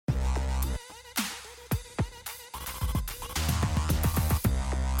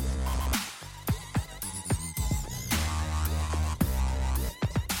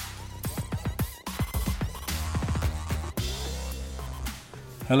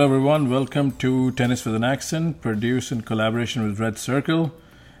Hello, everyone. Welcome to Tennis with an Accent, produced in collaboration with Red Circle.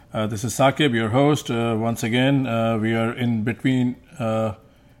 This is Saqib, your host. Once again, we are in between, we're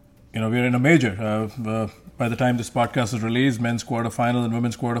in a major. By the time this podcast is released, men's quarterfinals and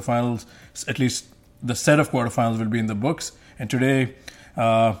women's quarterfinals, at least the set of quarterfinals will be in the books. And today,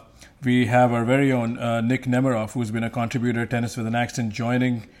 we have our very own Nick Nemiroff, who's been a contributor to Tennis with an Accent,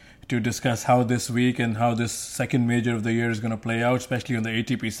 joining to discuss how this week and how this second major of the year is going to play out, especially on the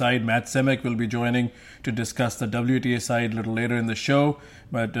ATP side. Matt Semek will be joining to discuss the WTA side a little later in the show.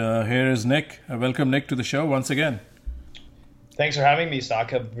 But here is Nick. Welcome, Nick, to the show once again. Thanks for having me,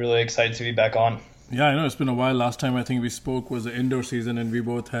 Saqib. Really excited to be back on. Yeah, I know it's been a while. Last time I think we spoke was the indoor season, and we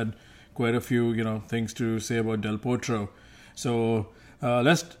both had quite a few, things to say about Del Potro. So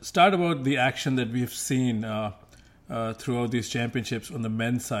let's start about the action that we've seen throughout these championships on the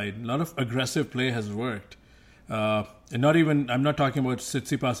men's side. A lot of aggressive play has worked. And I'm not talking about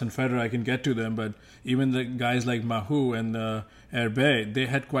Tsitsipas and Federer, I can get to them, but even the guys like Mahou and Herbe, they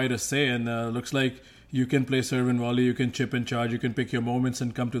had quite a say, and looks like you can play serve and volley, you can chip and charge, you can pick your moments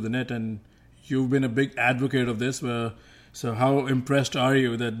and come to the net, and you've been a big advocate of this. So how impressed are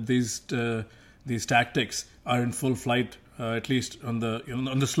you that these tactics are in full flight, at least on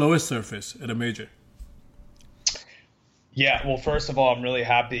the slowest surface at a major? Yeah, well, first of all, I'm really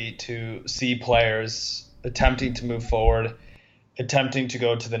happy to see players attempting to move forward, attempting to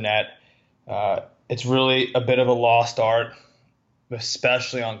go to the net. It's really a bit of a lost art,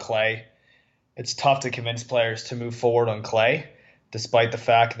 especially on clay. It's tough to convince players to move forward on clay, despite the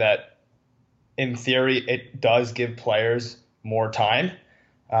fact that, in theory, it does give players more time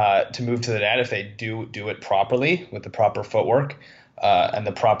to move to the net if they do it properly with the proper footwork and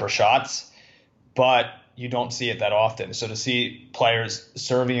the proper shots. But you don't see it that often. So to see players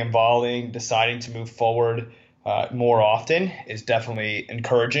serving and volleying, deciding to move forward more often is definitely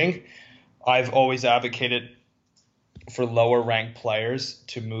encouraging. I've always advocated for lower ranked players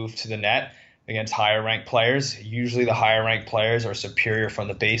to move to the net against higher ranked players. Usually the higher ranked players are superior from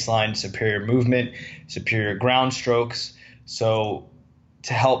the baseline, superior movement, superior ground strokes. So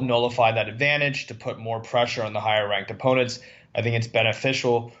to help nullify that advantage, to put more pressure on the higher ranked opponents, I think it's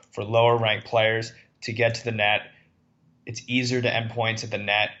beneficial for lower ranked players to get to the net. It's easier to end points at the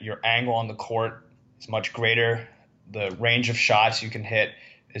net. Your angle on the court is much greater. The range of shots you can hit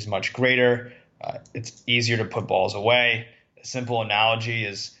is much greater. It's easier to put balls away. A simple analogy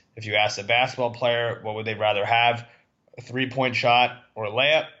is if you ask a basketball player what would they rather have, a three-point shot or a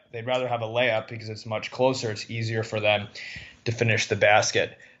layup, they'd rather have a layup because it's much closer. It's easier for them to finish the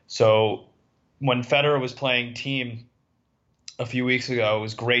basket. So when Federer was playing team a few weeks ago, it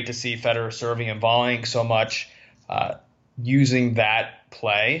was great to see Federer serving and volleying so much. Using that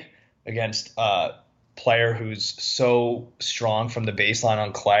play against a player who's so strong from the baseline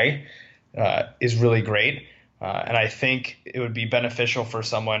on clay is really great. And I think it would be beneficial for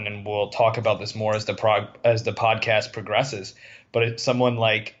someone, and we'll talk about this more as the podcast progresses, but it's someone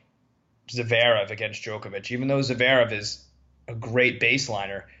like Zverev against Djokovic. Even though Zverev is a great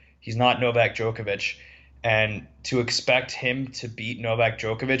baseliner, he's not Novak Djokovic. And to expect him to beat Novak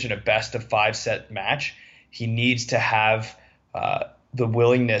Djokovic in a best-of-5 set match, he needs to have the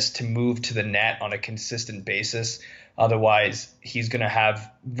willingness to move to the net on a consistent basis. Otherwise, he's going to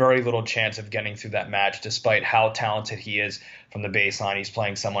have very little chance of getting through that match, despite how talented he is from the baseline. He's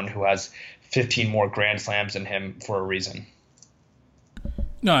playing someone who has 15 more Grand Slams than him for a reason.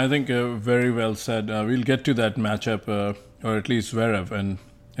 No, I think very well said. We'll get to that matchup, or at least Zverev and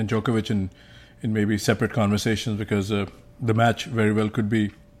Djokovic in maybe separate conversations, because the match very well could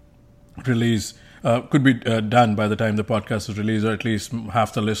be released, could be done by the time the podcast is released, or at least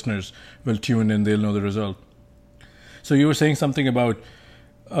half the listeners will tune in, they'll know the result. So you were saying something about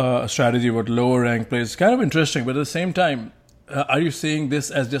a strategy about lower ranked players. It's kind of interesting, but at the same time, are you seeing this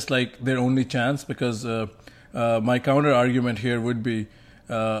as just like their only chance? Because my counter argument here would be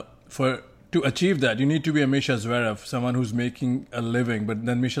to achieve that, you need to be a Misha Zverev, someone who's making a living, but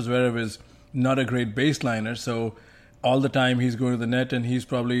then Misha Zverev is not a great baseliner, so all the time he's going to the net, and he's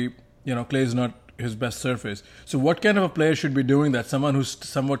probably, clay is not his best surface. So what kind of a player should be doing that? Someone who's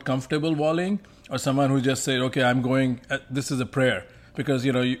somewhat comfortable volleying, or someone who just said, okay, I'm going, this is a prayer? Because,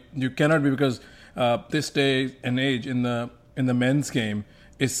 you cannot be, because this day and age in the men's game,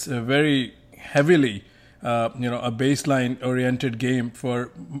 it's very heavily, a baseline-oriented game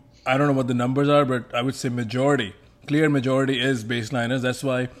for, I don't know what the numbers are, but I would say clear majority is baseliners. That's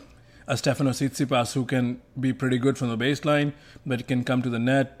why a Stefanos Tsitsipas, who can be pretty good from the baseline, but can come to the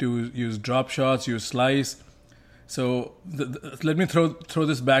net to use drop shots, use slice. So let me throw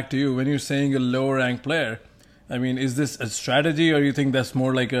this back to you. When you're saying a lower ranked player, I mean, is this a strategy, or you think that's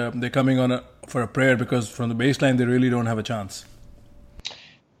more like they're coming on for a prayer because from the baseline they really don't have a chance?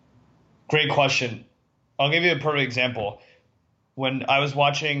 Great question. I'll give you a perfect example. When I was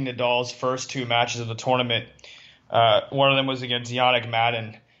watching Nadal's first two matches of the tournament, one of them was against Yannick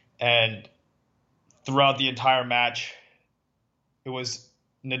Madden, and throughout the entire match, it was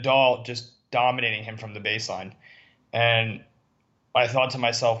Nadal just dominating him from the baseline. And I thought to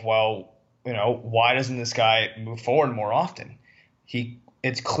myself, well, why doesn't this guy move forward more often?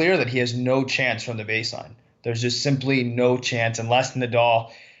 It's clear that he has no chance from the baseline. There's just simply no chance unless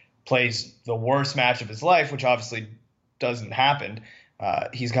Nadal plays the worst match of his life, which obviously doesn't happen.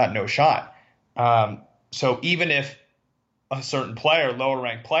 He's got no shot. So even if a certain player, lower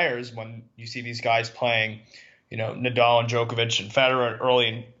ranked players, when you see these guys playing, Nadal and Djokovic and Federer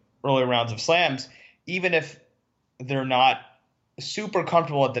early rounds of slams, even if they're not super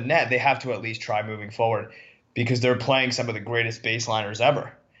comfortable at the net, they have to at least try moving forward because they're playing some of the greatest baseliners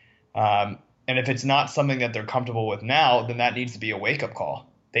ever. And if it's not something that they're comfortable with now, then that needs to be a wake-up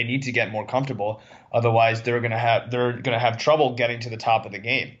call. They need to get more comfortable. Otherwise, they're gonna have trouble getting to the top of the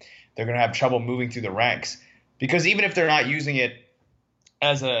game. They're gonna have trouble moving through the ranks because even if they're not using it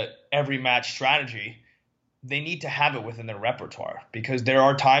as a every match strategy, they need to have it within their repertoire because there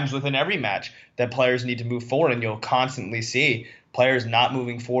are times within every match that players need to move forward, and you'll constantly see players not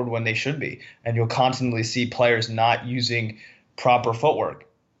moving forward when they should be, and you'll constantly see players not using proper footwork.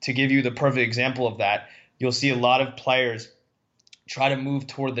 To give you the perfect example of that, you'll see a lot of players try to move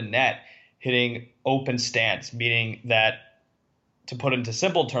toward the net hitting open stance, meaning that, to put into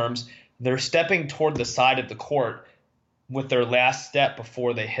simple terms, they're stepping toward the side of the court with their last step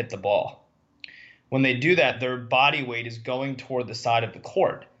before they hit the ball. When they do that, their body weight is going toward the side of the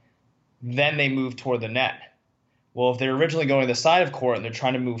court. Then they move toward the net. Well, if they're originally going to the side of court and they're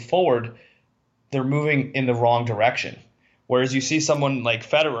trying to move forward, they're moving in the wrong direction. Whereas you see someone like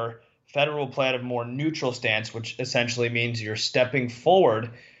Federer will play at a more neutral stance, which essentially means you're stepping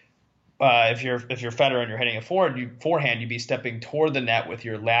forward. If you're Federer and you're hitting a forehand, you'd be stepping toward the net with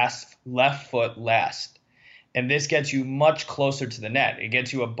your left foot last. And this gets you much closer to the net. It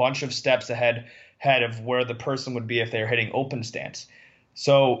gets you a bunch of steps ahead of where the person would be if they're hitting open stance.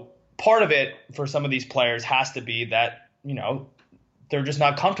 So part of it for some of these players has to be that, they're just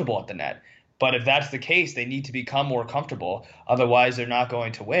not comfortable at the net. But if that's the case, they need to become more comfortable. Otherwise, they're not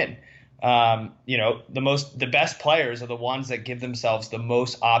going to win. The best players are the ones that give themselves the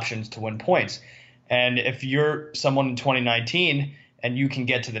most options to win points. And if you're someone in 2019 and you can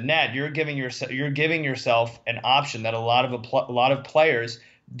get to the net, you're giving yourself an option that a lot of players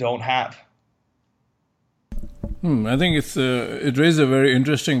don't have. I think it raises a very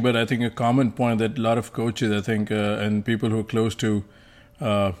interesting, but I think a common point that a lot of coaches, I think, and people who are close to,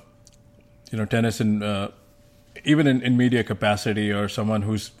 tennis and even in media capacity, or someone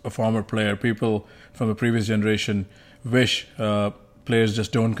who's a former player, people from a previous generation wish players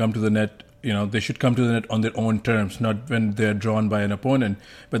just don't come to the net. They should come to the net on their own terms, not when they're drawn by an opponent.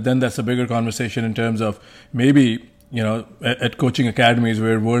 But then that's a bigger conversation in terms of maybe, at coaching academies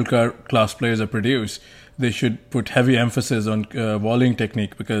where world-class players are produced, they should put heavy emphasis on volleying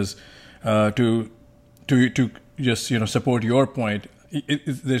technique because to just support your point,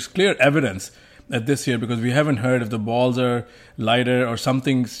 there's clear evidence that this year, because we haven't heard if the balls are lighter or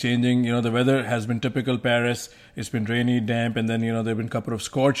something's changing. The weather has been typical Paris. It's been rainy, damp, and then there've been a couple of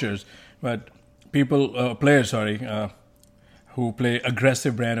scorchers. But players who play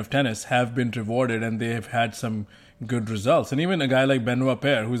aggressive brand of tennis have been rewarded, and they have had some good results. And even a guy like Benoit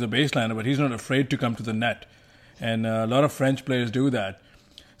Paire, who's a baseliner, but he's not afraid to come to the net. And a lot of French players do that.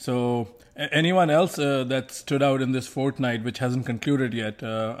 So anyone else that stood out in this fortnight, which hasn't concluded yet?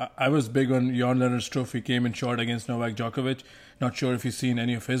 I was big on Jan Lennard Struff. He came in short against Novak Djokovic. Not sure if you've seen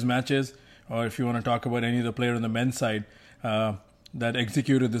any of his matches, or if you want to talk about any of the player on the men's side that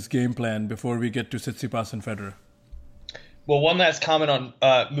executed this game plan before we get to Tsitsipas and Federer. Well, one last comment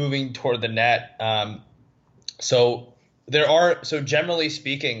on moving toward the net. So generally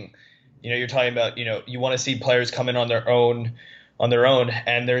speaking, you're talking about, you want to see players come in on their own,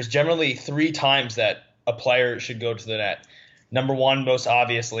 and there's generally 3 times that a player should go to the net. Number one, most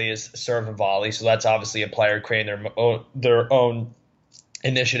obviously, is serve and volley. So that's obviously a player creating their own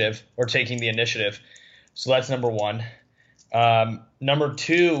initiative or taking the initiative. So that's number one. Number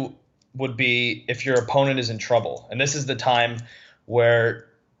 2 would be if your opponent is in trouble. And this is the time where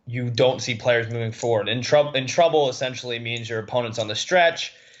you don't see players moving forward. In trouble essentially means your opponent's on the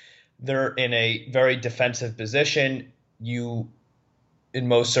stretch. They're in a very defensive position. You, in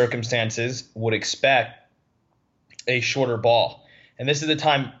most circumstances, would expect a shorter ball. And this is the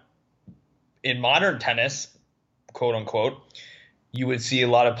time in modern tennis, quote unquote, you would see a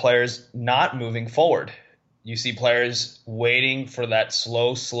lot of players not moving forward. You see players waiting for that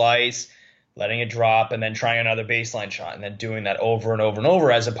slow slice, letting it drop, and then trying another baseline shot, and then doing that over and over and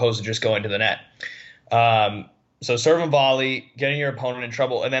over, as opposed to just going to the net. So serve and volley, getting your opponent in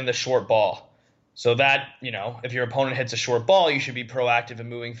trouble, and then the short ball. So that, if your opponent hits a short ball, you should be proactive in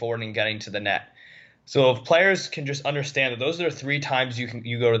moving forward and getting to the net. So if players can just understand that those are 3 times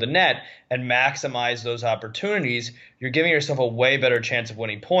you go to the net and maximize those opportunities, you're giving yourself a way better chance of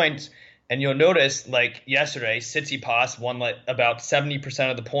winning points. And you'll notice, like yesterday, Tsitsipas won about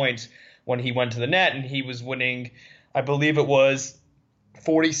 70% of the points when he went to the net, and he was winning, I believe it was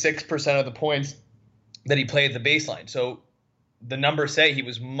 46% of the points that he played at the baseline. So the numbers say he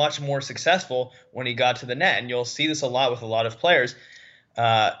was much more successful when he got to the net. And you'll see this a lot with a lot of players.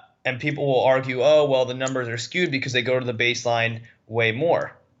 And people will argue, oh, well, the numbers are skewed because they go to the baseline way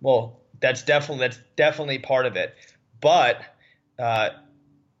more. Well, that's definitely part of it. But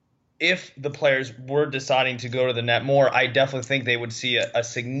if the players were deciding to go to the net more, I definitely think they would see a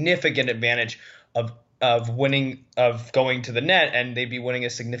significant advantage of winning, of going to the net, and they'd be winning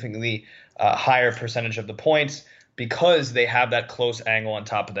a significantly higher percentage of the points because they have that close angle on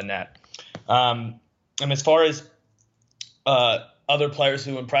top of the net. And as far as other players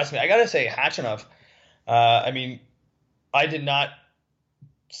who impressed me, I got to say Khachanov. I did not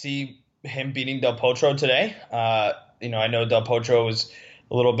see him beating Del Potro today. I know Del Potro was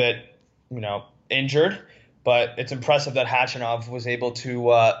a little bit, injured, but it's impressive that Khachanov was able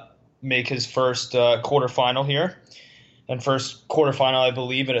to make his first quarterfinal here. And first quarterfinal, I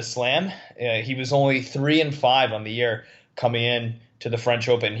believe, at a slam. He was only 3-5 on the year coming in to the French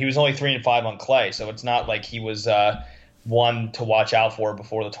Open. He was only 3-5 on clay, so it's not like he was one to watch out for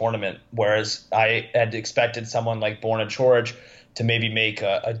before the tournament. Whereas I had expected someone like Borna Coric to maybe make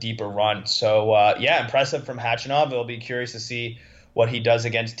a deeper run. So impressive from Khachanov. It'll be curious to see what he does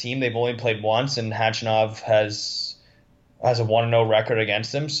against Thiem. They've only played once, and Khachanov has a 1-0 record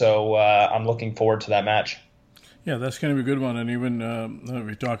against him. So I'm looking forward to that match. Yeah, that's going to be a good one. And even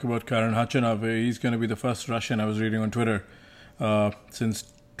we talk about Karen Khachanov, he's going to be the first Russian, I was reading on Twitter, since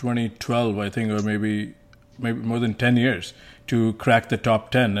 2012, I think, or maybe more than 10 years, to crack the top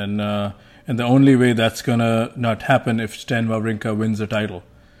 10. And the only way that's going to not happen if Stan Wawrinka wins the title.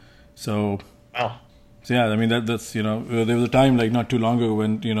 So, wow. So yeah, that's, there was a time like not too long ago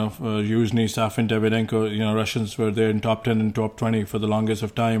when, Yuzhny, Safin, Davydenko, Russians were there in top 10 and top 20 for the longest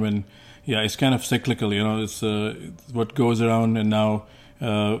of time. And yeah, it's kind of cyclical, it's what goes around. And now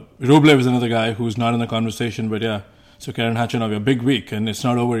Rublev is another guy who's not in the conversation, but yeah. So Karen Khachanov, a big week, and it's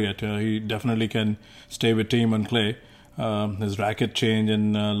not over yet. He definitely can stay with Thiem on clay. His racket change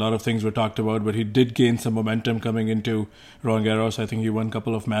and a lot of things were talked about, but he did gain some momentum coming into Roland Garros. I think he won a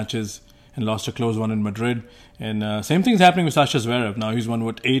couple of matches and lost a close one in Madrid. And same thing's happening with Sasha Zverev. Now he's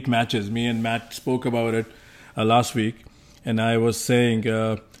won, 8 matches. Me and Matt spoke about it last week, and I was saying,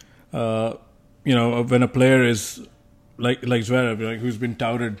 when a player is like Zverev, who's been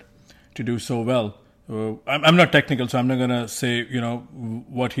touted to do so well, I'm not technical, so I'm not going to say,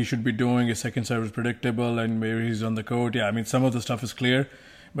 what he should be doing. His second serve is predictable and maybe he's on the court. Yeah, some of the stuff is clear,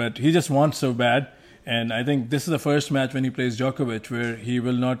 but he just wants so bad. And I think this is the first match when he plays Djokovic where he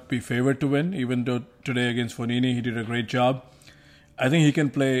will not be favored to win, even though today against Fognini he did a great job. I think he can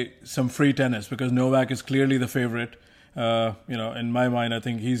play some free tennis because Novak is clearly the favorite. In my mind, I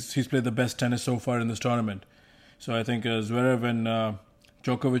think he's played the best tennis so far in this tournament. So I think Zverev and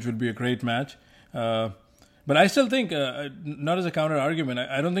Djokovic would be a great match. But I still think, not as a counter argument,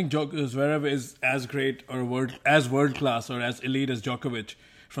 I don't think Zverev is as great or world class or as elite as Djokovic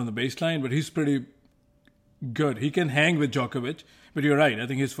from the baseline, but he's pretty good. He can hang with Djokovic, but you're right. I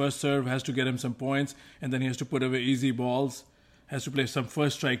think his first serve has to get him some points, and then he has to put away easy balls, has to play some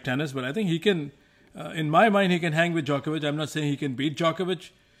first strike tennis. But I think he can, in my mind, he can hang with Djokovic. I'm not saying he can beat Djokovic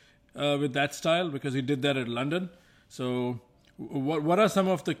with that style because he did that at London. So what are some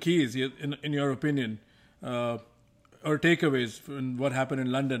of the keys, in your opinion, or takeaways from what happened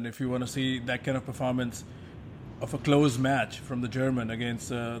in London if you want to see that kind of performance of a close match from the German against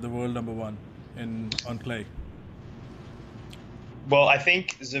the world number one on clay? Well, I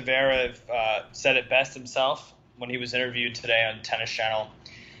think Zverev said it best himself when he was interviewed today on Tennis Channel.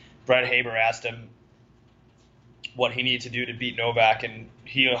 Brett Haber asked him what he needed to do to beat Novak, and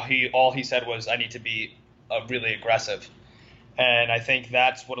he said was, "I need to be really aggressive." And I think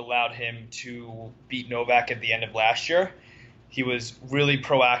that's what allowed him to beat Novak at the end of last year. He was really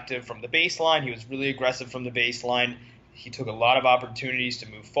proactive from the baseline. He was really aggressive from the baseline. He took a lot of opportunities to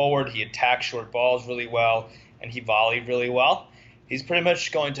move forward. He attacked short balls really well, and he volleyed really well. he's pretty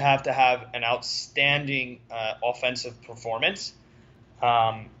much going to have an outstanding offensive performance.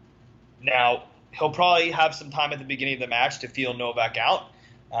 Now, he'll probably have some time at the beginning of the match to feel Novak out.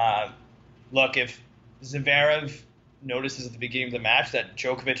 Look, if Zverev notices at the beginning of the match that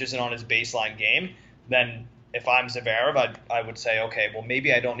Djokovic isn't on his baseline game, then if I'm Zverev, I would say, okay, well,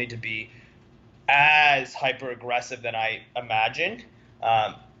 maybe I don't need to be as hyper-aggressive than I imagined.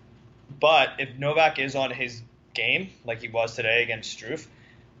 But if Novak is on his game, like he was today against Struff,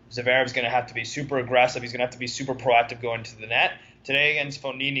 Zverev's going to have to be super aggressive. He's going to have to be super proactive going to the net. Today against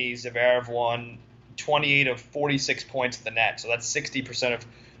Fognini, Zverev won 28 of 46 points at the net. So that's 60% of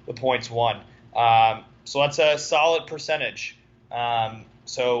the points won. So that's a solid percentage.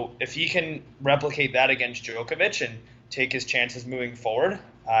 So if he can replicate that against Djokovic and take his chances moving forward,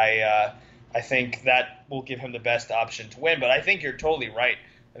 I think that will give him the best option to win. But I think you're totally right.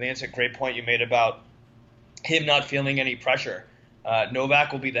 I think it's a great point you made about him not feeling any pressure.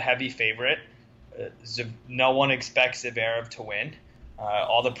 Novak will be the heavy favorite. No one expects Zverev to win.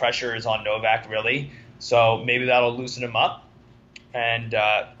 All the pressure is on Novak, really. So maybe that'll loosen him up, and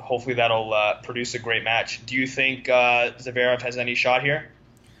hopefully that'll produce a great match. Do you think Zverev has any shot here?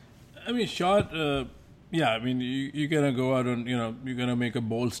 I mean, yeah. I mean, you're gonna go out and you're gonna make a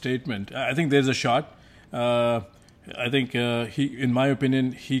bold statement. I think there's a shot. I think in my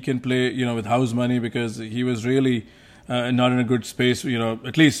opinion, he can play with house money because he was really not in a good space.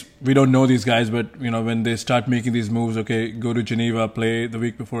 At least we don't know these guys, but when they start making these moves, okay, go to Geneva, play the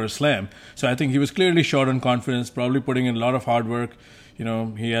week before a slam. So I think he was clearly short on confidence, probably putting in a lot of hard work.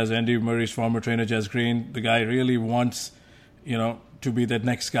 He has Andy Murray's former trainer, Jess Green. The guy really wants, to be that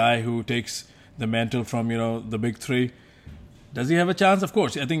next guy who takes the mantle from, the big three. Does he have a chance? Of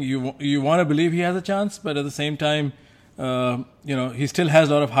course. I think you want to believe he has a chance, but at the same time, he still has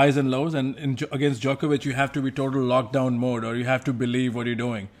a lot of highs and lows. And against Djokovic, you have to be total lockdown mode, or you have to believe what you're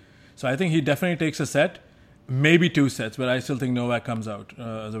doing. So I think he definitely takes a set, maybe 2 sets, but I still think Novak comes out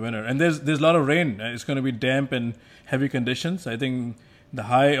as a winner. And there's a lot of rain. It's going to be damp and heavy conditions. I think the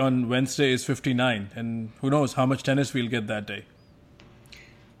high on Wednesday is 59, and who knows how much tennis we'll get that day.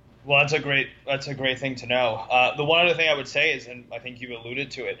 Well, that's a great thing to know. The one other thing I would say is, and I think you alluded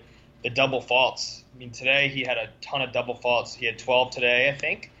to it, the double faults. I mean, today he had a ton of double faults. He had 12 today, I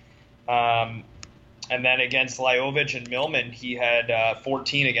think. And then against Lajovic and Millman, he had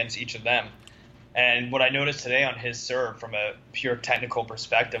 14 against each of them. And what I noticed today on his serve from a pure technical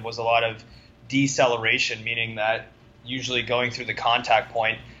perspective was a lot of deceleration, meaning that usually going through the contact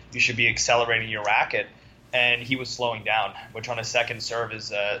point, you should be accelerating your racket. And he was slowing down, which on a second serve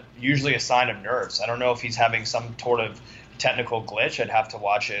is usually a sign of nerves. I don't know if he's having some sort of technical glitch. I'd have to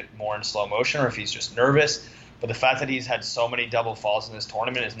watch it more in slow motion, or if he's just nervous. But the fact that he's had so many double faults in this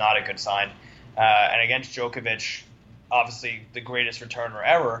tournament is not a good sign. And against Djokovic, obviously the greatest returner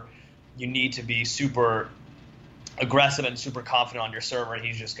ever, you need to be super aggressive and super confident on your serve, or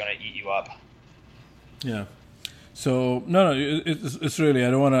he's just going to eat you up. Yeah. So, no, it's really, I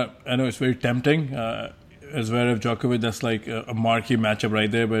know it's very tempting. Zverev Djokovic, that's like a marquee matchup right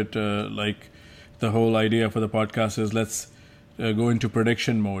there. But like the whole idea for the podcast is let's go into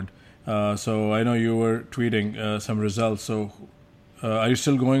prediction mode. So I know you were tweeting some results. So are you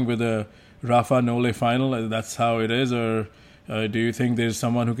still going with a Rafa Nole final? That's how it is, or do you think there's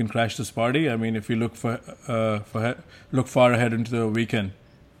someone who can crash this party? I mean, if you look look far ahead into the weekend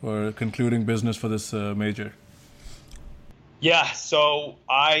for concluding business for this major. Yeah, so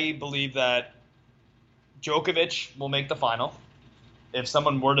I believe that Djokovic will make the final. If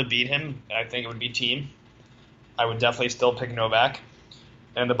someone were to beat him, I think it would be Thiem. I would definitely still pick Novak.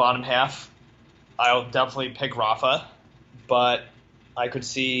 And the bottom half, I'll definitely pick Rafa, but I could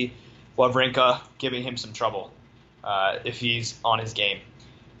see Wawrinka giving him some trouble if he's on his game.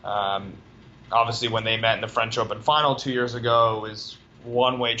 Obviously, when they met in the French Open final 2 years ago, it was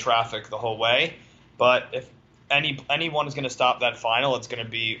one-way traffic the whole way. But if anyone is going to stop that final, it's going to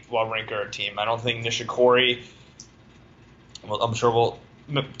be Wawrinka or Thiem. I don't think Nishikori. Well, I'm sure we'll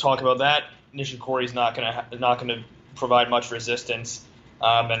talk about that. Nishikori's not going to provide much resistance.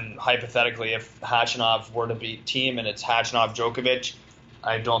 And hypothetically, if Khachanov were to beat Thiem and it's Khachanov Djokovic,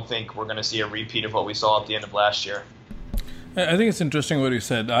 I don't think we're going to see a repeat of what we saw at the end of last year. I think it's interesting what you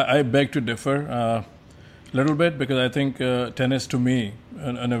said. I beg to differ a little bit, because I think tennis, to me,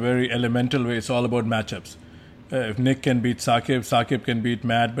 in a very elemental way, it's all about matchups. If Nick can beat Saqib, Saqib can beat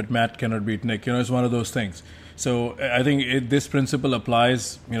Matt, but Matt cannot beat Nick. It's one of those things. So I think this principle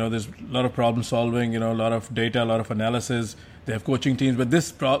applies. There's a lot of problem solving, a lot of data, a lot of analysis. They have coaching teams, but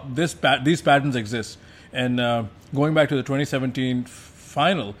these patterns exist. And going back to the 2017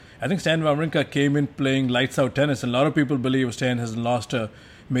 final. I think Stan Wawrinka came in playing lights out tennis, and a lot of people believe Stan has lost a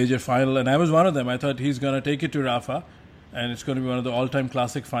major final, and I was one of them. I thought he's going to take it to Rafa, and it's going to be one of the all-time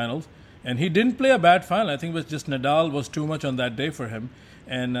classic finals. And he didn't play a bad final. I think it was just Nadal was too much on that day for him.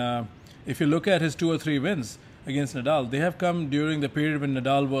 And if you look at his 2 or 3 wins against Nadal, they have come during the period when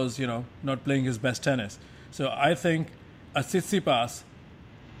Nadal was, not playing his best tennis. So I think a Tsitsipas,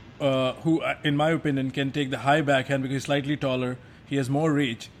 who, in my opinion, can take the high backhand because he's slightly taller, he has more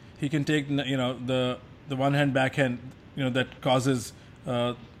reach. He can take, the one-hand backhand, that causes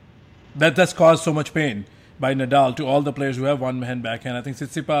that's caused so much pain by Nadal to all the players who have one-hand backhand. I think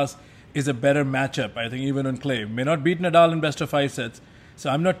Tsitsipas is a better matchup, I think, even on clay. May not beat Nadal in best of 5 sets, so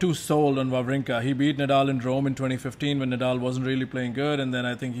I'm not too sold on Wawrinka. He beat Nadal in Rome in 2015 when Nadal wasn't really playing good, and then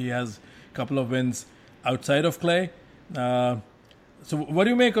I think he has a couple of wins outside of clay. So what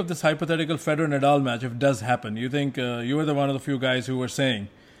do you make of this hypothetical Federer-Nadal match if it does happen? You think you were one of the few guys who were saying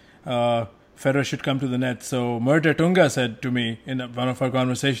Federer should come to the net. So Mert Tunga said to me in one of our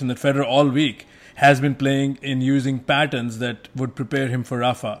conversations that Federer all week has been playing in using patterns that would prepare him for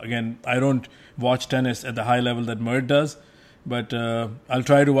Rafa. Again, I don't watch tennis at the high level that Mert does, but I'll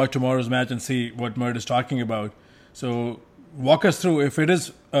try to watch tomorrow's match and see what Mert is talking about. So walk us through, if it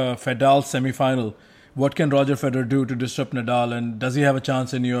is Federer's semi-final, what can Roger Federer do to disrupt Nadal, and does he have a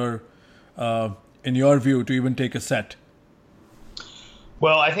chance in your view to even take a set?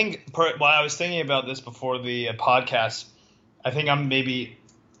 Well, I think while I was thinking about this before the podcast, I think I'm maybe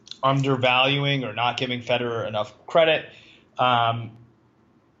undervaluing or not giving Federer enough credit,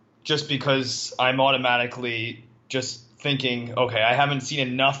 just because I'm automatically just thinking, okay, I haven't seen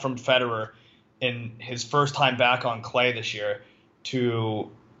enough from Federer in his first time back on clay this year to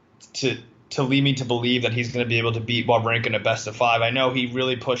lead me to believe that he's going to be able to beat Wawrinka in a best of 5. I know he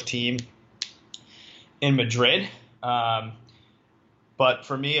really pushed Thiem in Madrid, but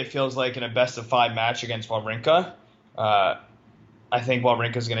for me, it feels like in a best of 5 match against Wawrinka, I think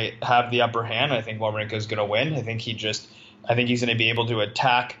Wawrinka is going to have the upper hand. I think Wawrinka is going to win. I think he's going to be able to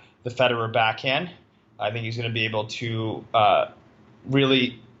attack the Federer backhand. I think he's going to be able to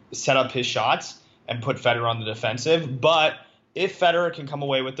really set up his shots and put Federer on the defensive. But if Federer can come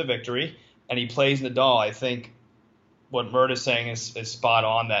away with the victory and he plays Nadal, I think what Mert is saying is spot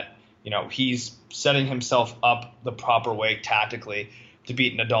on, that he's setting himself up the proper way tactically to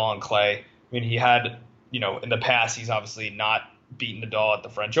beat Nadal on clay. I mean, he had, in the past, he's obviously not beaten Nadal at the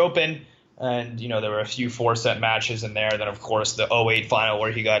French Open, and there were a few 4-set matches in there. Then, of course, the 2008 final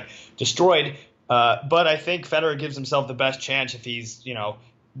where he got destroyed. But I think Federer gives himself the best chance if he's,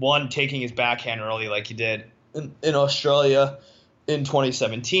 one, taking his backhand early like he did in Australia in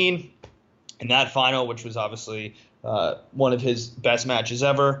 2017 in that final, which was obviously one of his best matches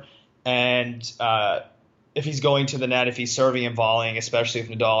ever. And if he's going to the net, if he's serving and volleying, especially if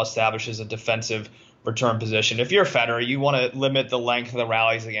Nadal establishes a defensive return position. If you're Federer, you want to limit the length of the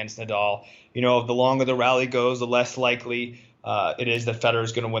rallies against Nadal. The longer the rally goes, the less likely it is that Federer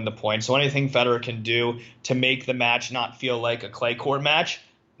is going to win the point. So anything Federer can do to make the match not feel like a clay court match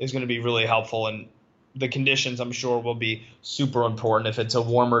is going to be really helpful. And the conditions, I'm sure, will be super important. If it's a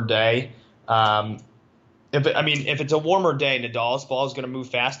warmer day, if it's a warmer day, Nadal's ball is going to move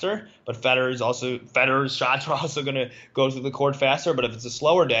faster, but Federer's shots are also going to go through the court faster. But if it's a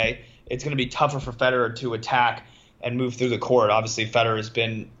slower day, it's going to be tougher for Federer to attack and move through the court. Obviously, Federer has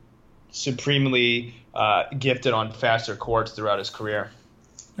been supremely gifted on faster courts throughout his career.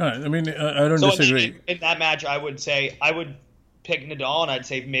 All right. I mean, I don't disagree. In that match, I would pick Nadal, and I'd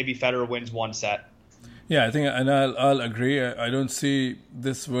say maybe Federer wins 1 set. Yeah, I think, and I'll agree. I don't see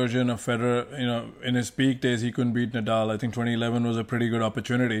this version of Federer, in his peak days, he couldn't beat Nadal. I think 2011 was a pretty good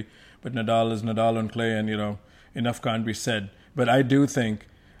opportunity, but Nadal is Nadal on clay, and, enough can't be said. But I do think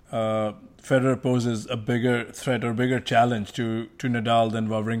Federer poses a bigger threat or bigger challenge to Nadal than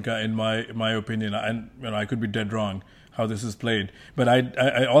Wawrinka, in my opinion. And, I could be dead wrong how this is played. But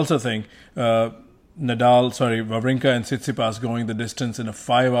I also think Wawrinka and Tsitsipas going the distance in a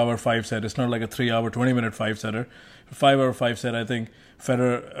 5-hour 5-set. It's not like a 3-hour, 20-minute 5-setter. A 5-hour 5-set, I think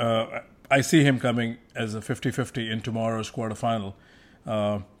Federer, I see him coming as a 50-50 in tomorrow's quarterfinal.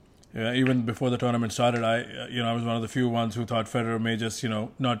 Even before the tournament started, I was one of the few ones who thought Federer may just,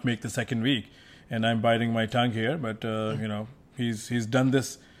 not make the second week. And I'm biting my tongue here, but, he's done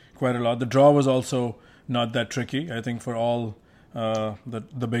this quite a lot. The draw was also not that tricky, I think, for all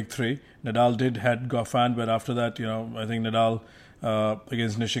the big three. Nadal had Goffin, but after that, I think Nadal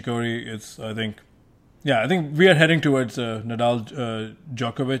against Nishikori, I think we are heading towards Nadal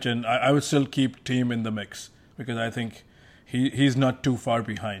Djokovic, and I would still keep Thiem in the mix because I think he's not too far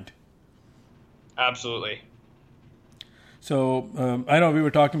behind. Absolutely. So I know we were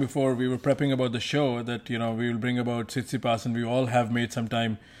talking before we were prepping about the show that we will bring about Tsitsipas, and we all have made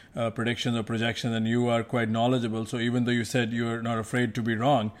sometime predictions or projections, and you are quite knowledgeable. So even though you said you are not afraid to be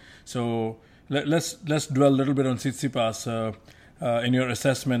wrong, so let's dwell a little bit on Tsitsipas in your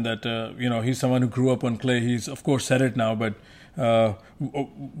assessment that he's someone who grew up on clay. He's of course said it now, but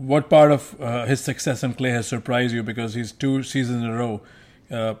what part of his success on clay has surprised you? Because he's 2 seasons in a row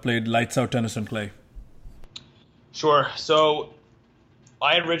played lights out tennis on clay. Sure. So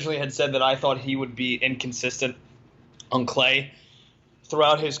I originally had said that I thought he would be inconsistent on clay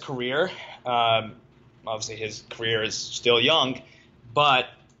throughout his career. Obviously, his career is still young, but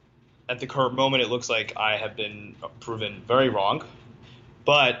at the current moment, it looks like I have been proven very wrong.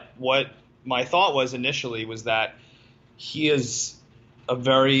 But what my thought was initially was that he is a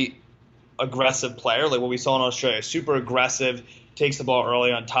very aggressive player, like what we saw in Australia. Super aggressive, takes the ball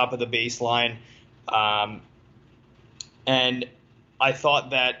early on top of the baseline. And I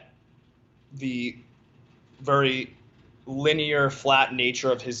thought that the very linear, flat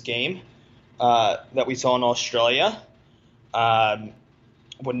nature of his game that we saw in Australia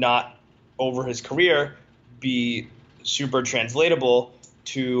would not, over his career, be super translatable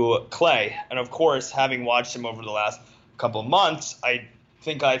to clay. And of course, having watched him over the last couple of months, I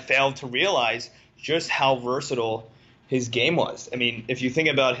think I failed to realize just how versatile his game was. I mean, if you think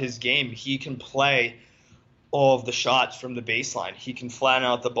about his game, he can play all of the shots from the baseline. He can flatten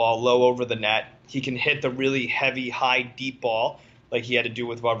out the ball low over the net. He can hit the really heavy, high, deep ball like he had to do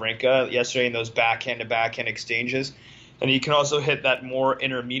with Wawrinka yesterday in those backhand-to-backhand exchanges. And he can also hit that more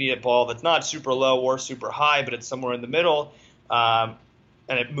intermediate ball that's not super low or super high, but it's somewhere in the middle, and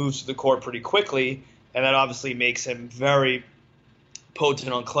it moves to the court pretty quickly. And that obviously makes him very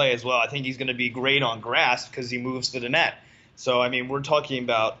potent on clay as well. I think he's going to be great on grass because he moves to the net. So, I mean, we're talking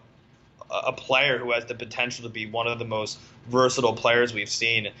about a player who has the potential to be one of the most versatile players we've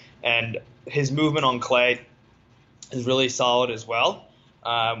seen. And his movement on clay is really solid as well,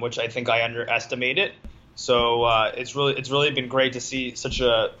 which I think I underestimated. So it's really been great to see such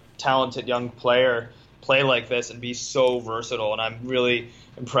a talented young player play like this and be so versatile. And I'm really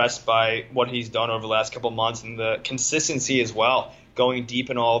impressed by what he's done over the last couple of months and the consistency as well, going deep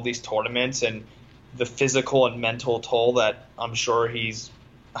in all of these tournaments, and the physical and mental toll that I'm sure he's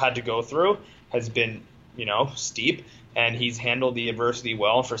had to go through has been, steep, and he's handled the adversity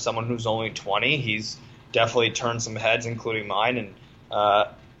well. For someone who's only 20, he's definitely turned some heads, including mine, and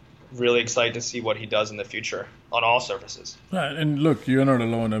really excited to see what he does in the future on all surfaces. Right, and look, you're not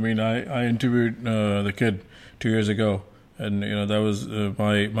alone. I mean, I interviewed the kid 2 years ago, and that was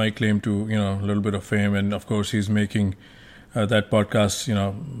my claim to a little bit of fame, and of course he's making that podcast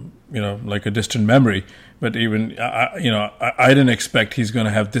like a distant memory. But even I didn't expect he's going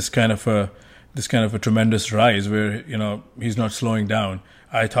to have this kind of a tremendous rise where he's not slowing down.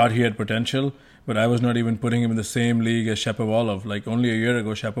 I thought he had potential, but I was not even putting him in the same league as Shapovalov. Like only a year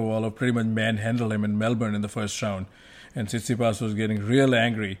ago, Shapovalov pretty much manhandled him in Melbourne in the first round, and Tsitsipas was getting real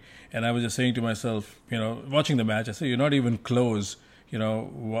angry. And I was just saying to myself, watching the match, I said, "You're not even close.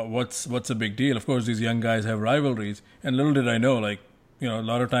 What's a big deal?" Of course, these young guys have rivalries, and little did I know, a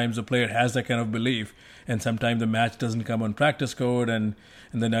lot of times the player has that kind of belief, and sometimes the match doesn't come on practice court. And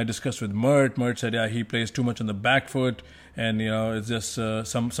then I discussed with Mert. Mert said, yeah, he plays too much on the back foot, and it's just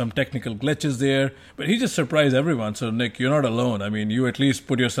some technical glitches there. But he just surprised everyone. So Nick, you're not alone. I mean, you at least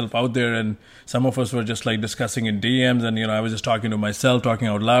put yourself out there, and some of us were just like discussing in DMs, and I was just talking to myself, talking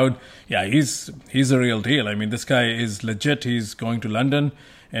out loud. Yeah, he's a real deal. I mean, this guy is legit. He's going to London,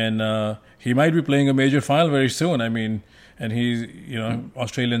 and he might be playing a major final very soon. I mean, and he's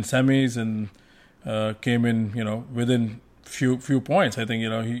Australian semis, and came in within few points. I think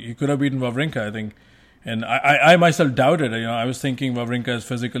he could have beaten Wawrinka, I think. And I myself doubted. I was thinking Wawrinka is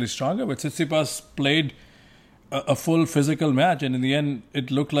physically stronger, but Tsitsipas played a full physical match, and in the end,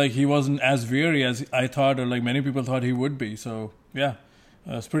 it looked like he wasn't as weary as I thought, or like many people thought he would be. So yeah,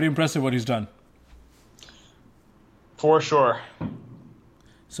 it's pretty impressive what he's done. For sure.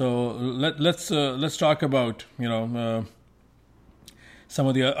 So let's talk about some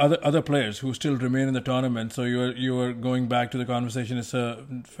of the other players who still remain in the tournament. So you are going back to the conversation. It's a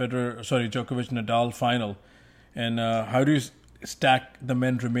Djokovic Nadal final, and how do you stack the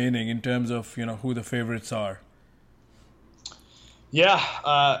men remaining in terms of who the favorites are? Yeah,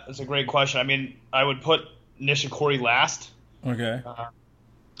 it's a great question. I mean, I would put Nishikori last. Okay.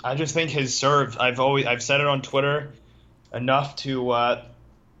 I just think his serve. I've said it on Twitter enough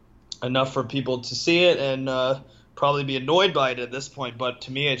for people to see it and probably be annoyed by it at this point. But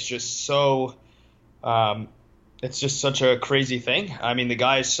to me, it's just so. It's just such a crazy thing. I mean, the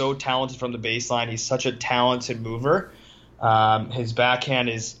guy is so talented from the baseline. He's such a talented mover. His backhand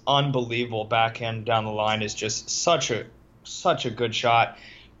is unbelievable. Backhand down the line is just such a good shot.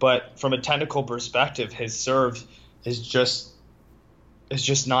 But from a technical perspective, his serve is just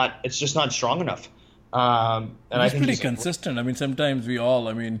not strong enough. And I He's think pretty consistent. I mean, sometimes we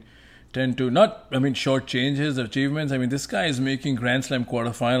all, tend to not, shortchange his achievements. I mean, this guy is making Grand Slam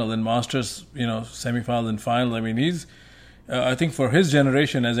quarterfinal and Masters, semifinal and final. I mean, he's, I think for his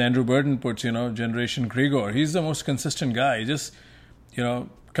generation, as Andrew Burton puts, generation Grigor, he's the most consistent guy. He just,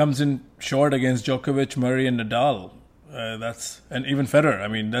 comes in short against Djokovic, Murray, and Nadal. And even Federer. I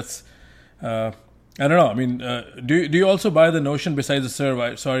mean, that's. I don't know. I mean, do you also buy the notion besides the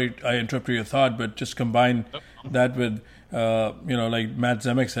serve? Sorry, I interrupted your thought, but just combine that with, like Matt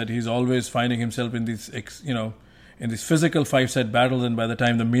Zemek said, he's always finding himself in these, in these physical 5-set battles, and by the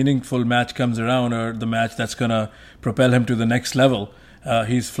time the meaningful match comes around, or the match that's going to propel him to the next level,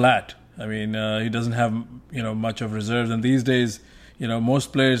 he's flat. I mean, he doesn't have, much of reserves, and these days,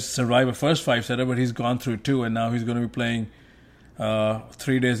 most players survive a first 5-setter, but he's gone through 2, and now he's going to be playing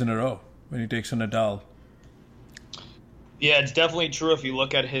 3 days in a row when he takes on Nadal. Yeah, it's definitely true if you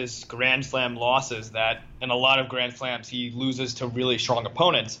look at his Grand Slam losses that in a lot of Grand Slams he loses to really strong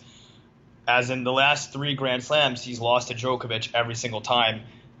opponents. As in the last 3 Grand Slams, he's lost to Djokovic every single time,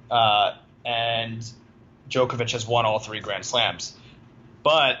 and Djokovic has won all 3 Grand Slams.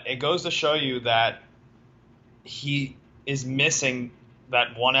 But it goes to show you that he is missing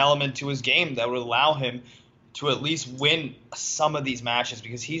that one element to his game that would allow him to at least win some of these matches,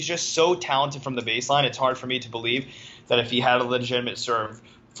 because he's just so talented from the baseline. It's hard for me to believe that if he had a legitimate serve,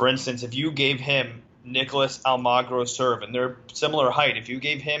 for instance, if you gave him Nicolas Almagro's serve, and they're similar height, if you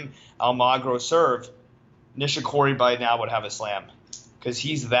gave him Almagro's serve, Nishikori by now would have a slam, because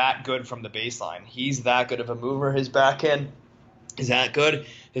he's that good from the baseline. He's that good of a mover. His backhand is that good.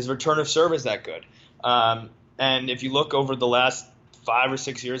 His return of serve is that good. And if you look over the last 5 or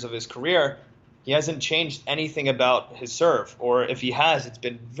 6 years of his career, he hasn't changed anything about his serve, or if he has, it's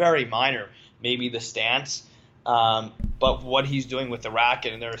been very minor, maybe the stance. But what he's doing with the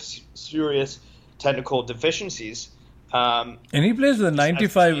racket, and there are serious technical deficiencies. And he plays with a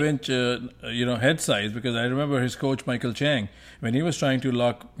 95-inch, head size, because I remember his coach Michael Chang, when he was trying to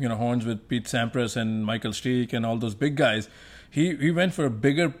lock, horns with Pete Sampras and Michael Stich and all those big guys, he went for a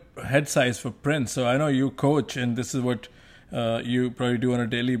bigger head size for Prince. So I know you coach, and this is what you probably do on a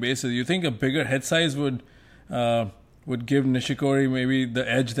daily basis. You think a bigger head size would give Nishikori maybe the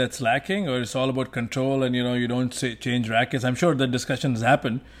edge that's lacking, or it's all about control and you don't change rackets? I'm sure that discussions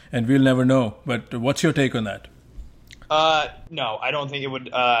happen, and we'll never know. But what's your take on that? No, I don't think it would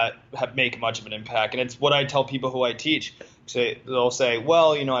make much of an impact, and it's what I tell people who I teach. They'll say,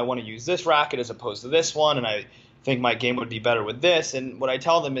 well, I want to use this racket as opposed to this one, and I think my game would be better with this. And what I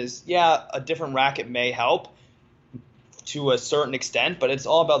tell them is, yeah, a different racket may help to a certain extent, but it's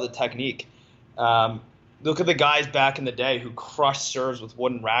all about the technique. Look at the guys back in the day who crushed serves with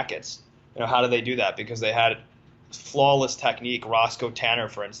wooden rackets. How did they do that? Because they had flawless technique. Roscoe Tanner,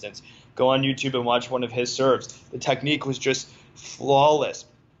 for instance. Go on YouTube and watch one of his serves. The technique was just flawless.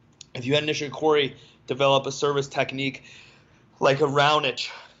 If you had Nishikori develop a service technique like a Raonic,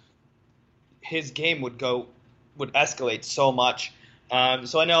 his game would escalate so much.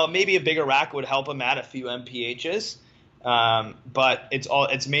 So I know maybe a bigger racket would help him add a few MPHs. But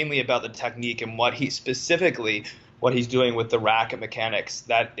it's mainly about the technique and what he's doing with the racket mechanics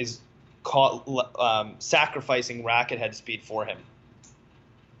that is sacrificing racket head speed for him.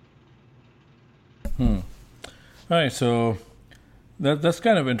 All right, so that's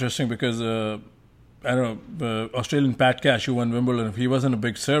kind of interesting, because I don't know, Australian Pat Cash, who won Wimbledon, he wasn't a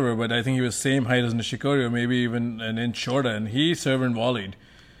big server, but I think he was same height as Nishikori, or maybe even an inch shorter, and he served and volleyed.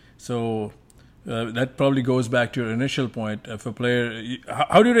 So that probably goes back to your initial point. If a player,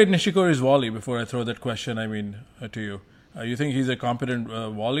 how do you rate Nishikori's volley? Before I throw that question, to you, you think he's a competent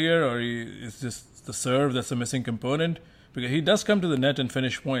volleyer, or is just the serve that's a missing component? Because he does come to the net and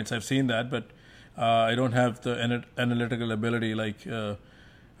finish points. I've seen that, but I don't have the analytical ability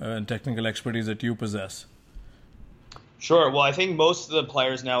and technical expertise that you possess. Sure. Well, I think most of the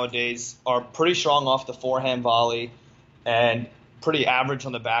players nowadays are pretty strong off the forehand volley and pretty average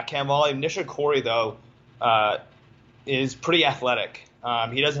on the backhand volley. Nishikori, though, is pretty athletic.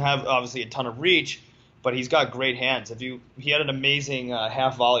 He doesn't have, obviously, a ton of reach, but he's got great hands. He had an amazing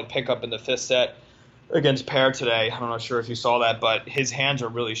half volley pickup in the 5th set against Paire today. I'm not sure if you saw that, but his hands are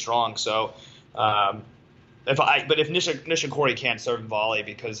really strong. So if Nishikori can't serve and volley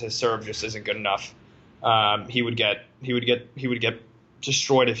because his serve just isn't good enough, he would get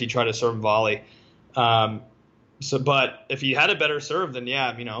destroyed if he tried to serve and volley. But if he had a better serve, then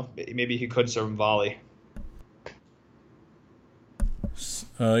yeah, maybe he could serve and volley.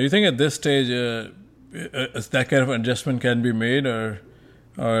 You think at this stage that kind of adjustment can be made, or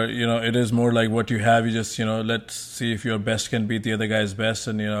it is more like what you have. You just let's see if your best can beat the other guy's best,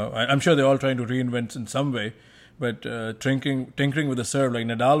 and I'm sure they're all trying to reinvent in some way, but tinkering with the serve, like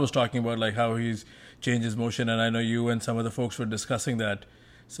Nadal was talking about, like how he's changed his motion, and I know you and some of the folks were discussing that.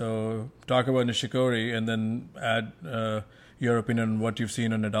 So talk about Nishikori, and then add your opinion on what you've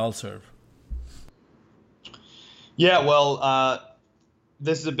seen on Nadal's serve. Yeah, well,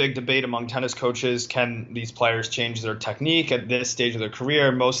 this is a big debate among tennis coaches. Can these players change their technique at this stage of their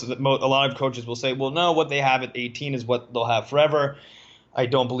career? A lot of coaches will say, well, no, what they have at 18 is what they'll have forever. I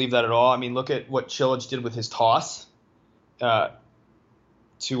don't believe that at all. I mean, look at what Cilic did with his toss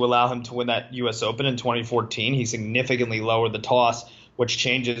to allow him to win that U.S. Open in 2014. He significantly lowered the toss, which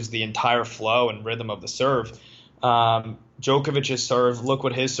changes the entire flow and rhythm of the serve. Djokovic's serve, look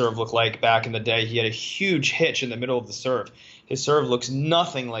what his serve looked like back in the day. He had a huge hitch in the middle of the serve. His serve looks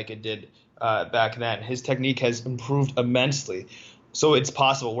nothing like it did back then. His technique has improved immensely. So it's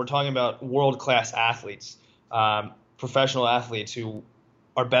possible. We're talking about world-class athletes, professional athletes who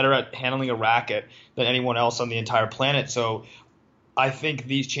are better at handling a racket than anyone else on the entire planet. So I think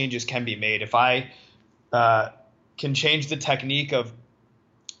these changes can be made. If I can change the technique of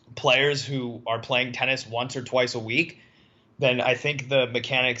players who are playing tennis once or twice a week, then I think the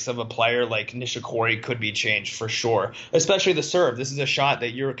mechanics of a player like Nishikori could be changed for sure, especially the serve. This is a shot that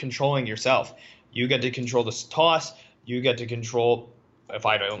you're controlling yourself. You get to control the toss. You get to control, if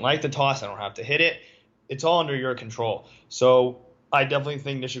I don't like the toss, I don't have to hit it. It's all under your control. So I definitely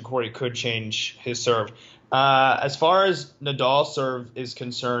think Nishikori could change his serve. As far as Nadal's serve is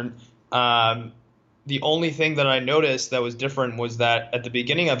concerned, the only thing that I noticed that was different was that at the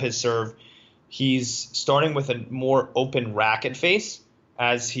beginning of his serve, he's starting with a more open racket face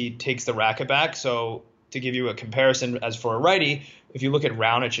as he takes the racket back. So to give you a comparison, as for a righty, if you look at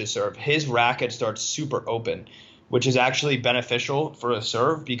Raonic's serve, his racket starts super open, which is actually beneficial for a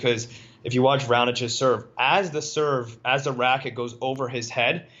serve because if you watch Raonic's serve, as the racket goes over his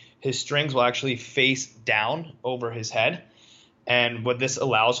head, his strings will actually face down over his head. And what this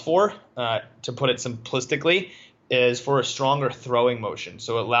allows for, to put it simplistically, is for a stronger throwing motion.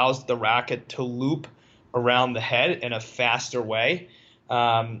 So it allows the racket to loop around the head in a faster way.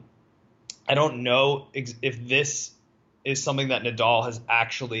 I don't know if this is something that Nadal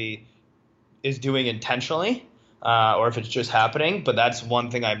is doing intentionally, or if it's just happening, but that's one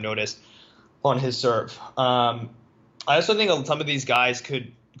thing I've noticed on his serve. I also think some of these guys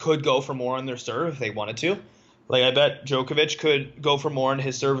could go for more on their serve if they wanted to. Like, I bet Djokovic could go for more on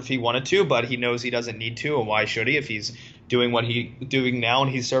his serve if he wanted to, but he knows he doesn't need to, and why should he? If he's doing what he's doing now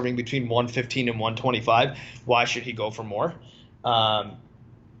and he's serving between 115 and 125, why should he go for more?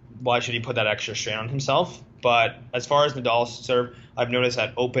 Why should he put that extra strain on himself? But as far as Nadal's serve, I've noticed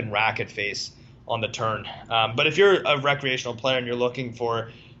that open racket face on the turn. But if you're a recreational player and you're looking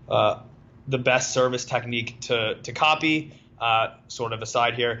for the best service technique to copy, sort of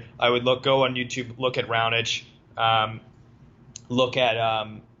aside here, I would go on YouTube, look at Raonic, look at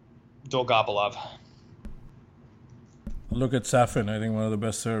Dolgopolov. Look at Safin. I think one of the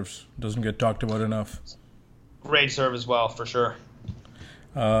best serves. Doesn't get talked about enough. Great serve as well, for sure.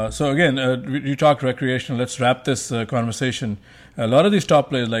 So again, you talked recreational. Let's wrap this conversation. A lot of these top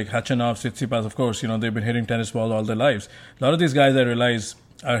players like Khachanov, Tsitsipas, of course, they've been hitting tennis balls all their lives. A lot of these guys, I realize,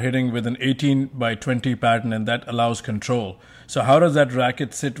 are hitting with an 18 by 20 pattern, and that allows control. So how does that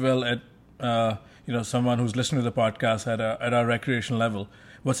racket sit well at someone who's listening to the podcast at our recreational level?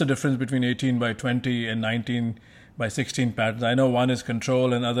 What's the difference between 18 by 20 and 19 by 16 patterns? I know one is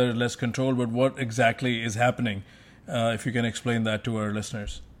control and other less control, but what exactly is happening? If you can explain that to our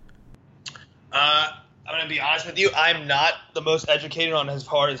listeners. I'm going to be honest with you. I'm not the most educated on as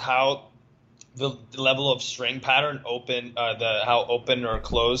far as how the level of string pattern how open or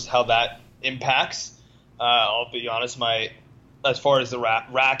closed, how that impacts. I'll be honest, as far as the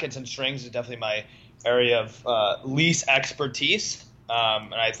rackets and strings is definitely my area of least expertise.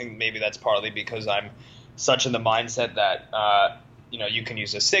 And I think maybe that's partly because I'm such in the mindset that, you can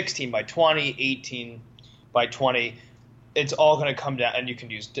use a 16 by 20, 18 by 20. It's all going to come down, and you can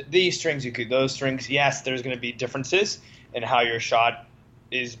use these strings, you could those strings. Yes, there's going to be differences in how your shot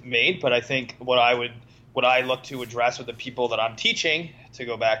is made, but I think what I look to address with the people that I'm teaching, to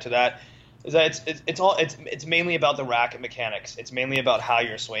go back to that, is that it's mainly about the racket mechanics. It's mainly about how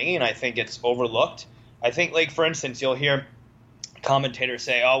you're swinging, and I think it's overlooked. I think, like, for instance, you'll hear commentators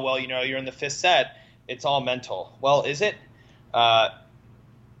say, "Oh, well, you're in the fifth set. It's all mental." Well, is it?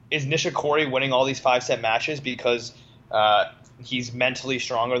 Is Nishikori winning all these 5-set matches because he's mentally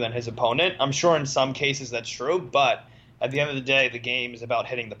stronger than his opponent? I'm sure in some cases that's true, but At the end of the day, the game is about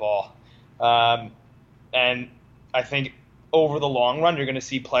hitting the ball. And I think over the long run, you're going to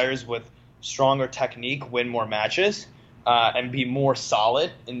see players with stronger technique win more matches and be more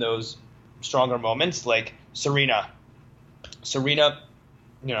solid in those stronger moments, like Serena. Serena,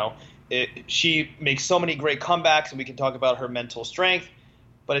 she makes so many great comebacks, and we can talk about her mental strength,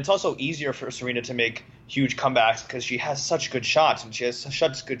 but it's also easier for Serena to make huge comebacks because she has such good shots and she has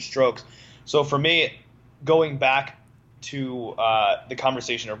such good strokes. So for me, going back to the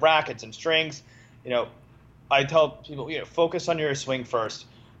conversation of rackets and strings, I tell people, focus on your swing first,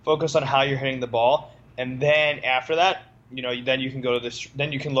 focus on how you're hitting the ball, and then after that, then you can go to this.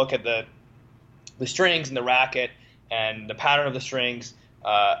 Then you can look at the strings and the racket and the pattern of the strings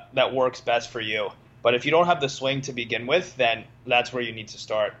that works best for you. But if you don't have the swing to begin with, then that's where you need to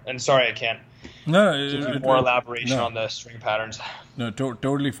start. And sorry, I can't give more elaboration on the string patterns. No,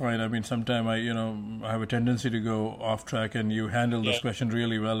 totally fine. I mean, sometimes I have a tendency to go off track, and you handle this question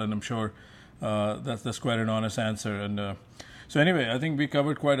really well, and I'm sure that's quite an honest answer. And so anyway, I think we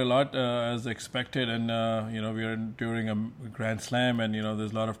covered quite a lot as expected, and we are during a Grand Slam, and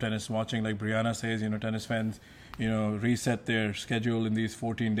there's a lot of tennis watching. Like Brianna says, tennis fans, reset their schedule in these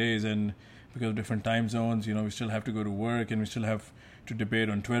 14 days, and because of different time zones, we still have to go to work, and we still have to debate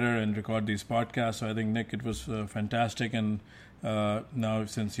on Twitter and record these podcasts. So I think, Nick, it was fantastic, and now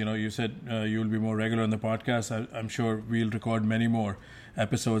since you said you'll be more regular on the podcast, I'm sure we'll record many more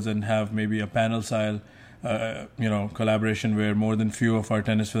episodes and have maybe a panel style collaboration where more than few of our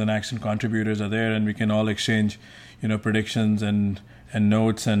Tennis with an Accent contributors are there, and we can all exchange predictions and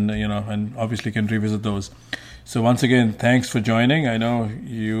notes, and and obviously can revisit those. So once again, thanks for joining. I know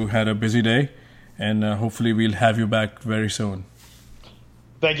you had a busy day, and hopefully we'll have you back very soon.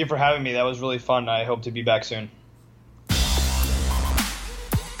 Thank you for having me. That was really fun. I hope to be back soon.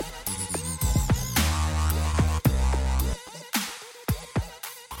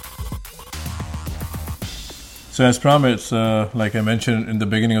 So as promised, like I mentioned in the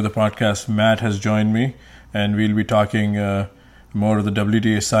beginning of the podcast, Matt has joined me, and we'll be talking more of the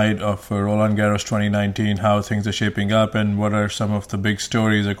WTA side of Roland Garros 2019, how things are shaping up, and what are some of the big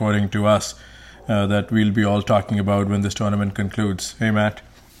stories, according to us, that we'll be all talking about when this tournament concludes. Hey, Matt.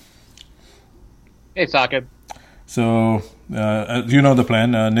 Hey, Saqib. So, as you know the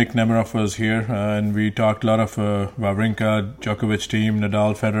plan, Nick Nemiroff was here, and we talked a lot of Wawrinka, Djokovic team,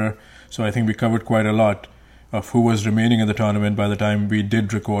 Nadal, Federer. So I think we covered quite a lot of who was remaining in the tournament by the time we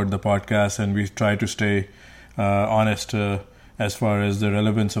did record the podcast, and we tried to stay honest as far as the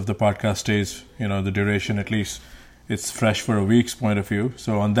relevance of the podcast stays, the duration at least. It's fresh for a week's point of view.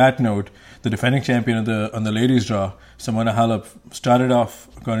 So on that note, the defending champion on the ladies' draw, Simona Halep, started off,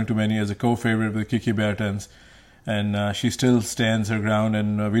 according to many, as a co-favorite with Kiki Bertens, and she still stands her ground,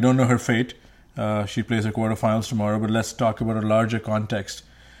 and we don't know her fate. She plays her quarterfinals tomorrow, but let's talk about a larger context.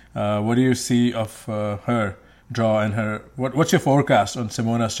 What do you see of her draw, and her? What's your forecast on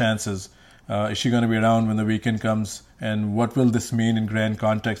Simona's chances? Is she going to be around when the weekend comes? And what will this mean in grand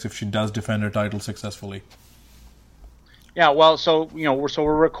context if she does defend her title successfully? Yeah, well, so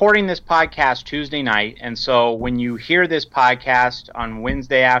we're recording this podcast Tuesday night, and so when you hear this podcast on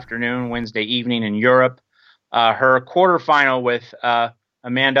Wednesday afternoon, Wednesday evening in Europe, her quarterfinal with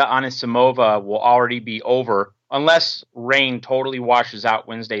Amanda Anisimova will already be over, unless rain totally washes out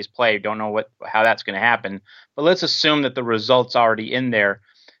Wednesday's play. Don't know how that's going to happen, but let's assume that the result's already in there.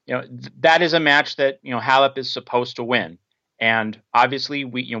 That is a match that Halep is supposed to win, and obviously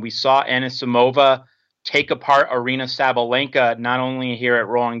we saw Anisimova take apart Aryna Sabalenka not only here at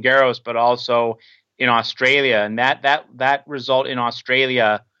Roland Garros but also in Australia, and that result in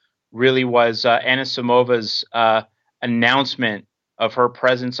Australia really was Anisimova's announcement of her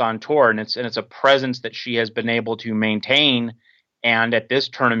presence on tour, and it's a presence that she has been able to maintain and at this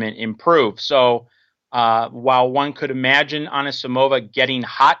tournament improve. So while one could imagine Anisimova getting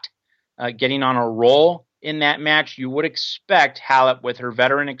hot, getting on a roll in that match, you would expect Halep, with her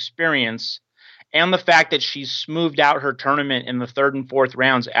veteran experience and the fact that she's smoothed out her tournament in the third and fourth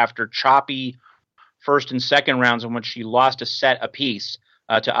rounds after choppy first and second rounds in which she lost a set apiece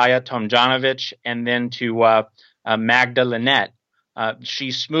to Aya Tomljanovic and then to Magda Linette.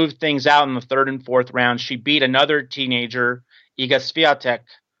 She smoothed things out in the third and fourth rounds. She beat another teenager, Iga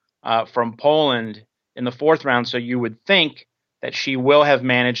Swiatek, from Poland in the fourth round. So you would think that she will have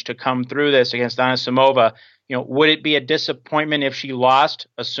managed to come through this against Anisimova. Would it be a disappointment if she lost,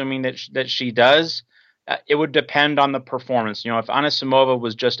 assuming that she does? It would depend on the performance. If Anisimova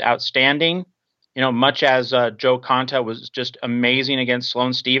was just outstanding, much as Joe Konta was just amazing against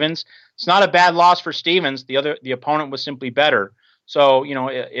Sloane Stephens, it's not a bad loss for Stephens. The opponent was simply better. So,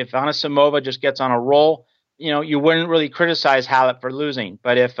 if Anisimova just gets on a roll, you wouldn't really criticize Halep for losing.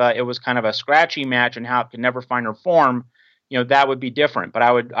 But if it was kind of a scratchy match and Halep could never find her form, that would be different. But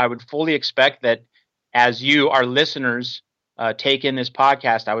I would fully expect that as you, our listeners, take in this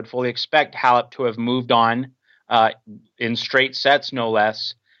podcast, I would fully expect Halep to have moved on in straight sets, no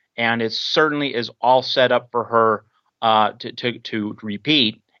less. And it certainly is all set up for her to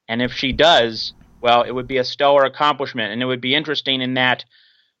repeat. And if she does, well, it would be a stellar accomplishment. And it would be interesting in that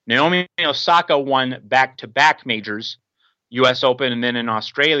Naomi Osaka won back-to-back majors, U.S. Open and then in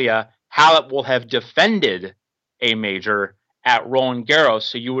Australia. Halep will have defended a major at Roland Garros.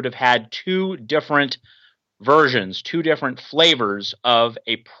 So you would have had two different versions, two different flavors of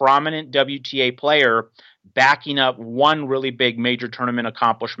a prominent WTA player backing up one really big major tournament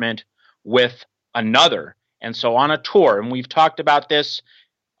accomplishment with another. And so on a tour, and we've talked about this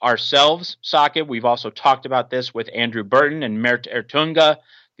ourselves, Sakib, we've also talked about this with Andrew Burton and Mert Ertunga,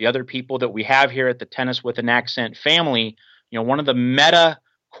 the other people that we have here at the Tennis with an Accent family. One of the meta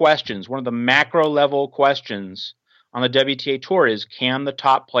questions, one of the macro level questions on the WTA Tour is, can the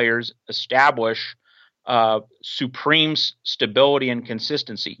top players establish supreme stability and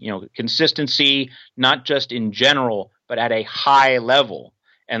consistency? Consistency not just in general, but at a high level.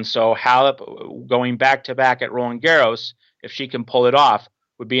 And so Halep going back to back at Roland Garros, if she can pull it off,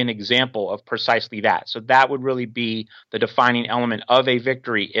 would be an example of precisely that. So that would really be the defining element of a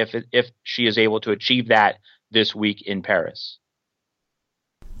victory if she is able to achieve that this week in Paris.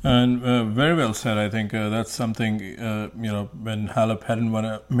 And very well said. I think that's something, when Halep hadn't won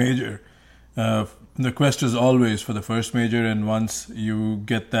a major, the quest is always for the first major, and once you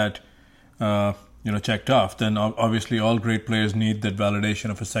get that, checked off, then obviously all great players need that validation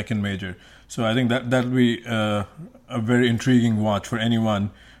of a second major. So I think that'll be a very intriguing watch for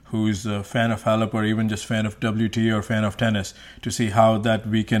anyone who's a fan of Halep or even just fan of WTA or fan of tennis to see how that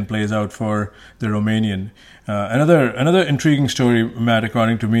weekend plays out for the Romanian. Another intriguing story, Matt,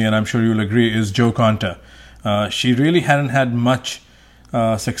 according to me, and I'm sure you'll agree, is Jo Konta. She really hadn't had much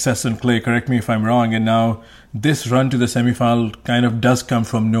success on clay, correct me if I'm wrong, and now this run to the semifinal kind of does come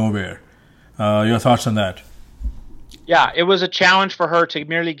from nowhere. Your thoughts on that? Yeah, it was a challenge for her to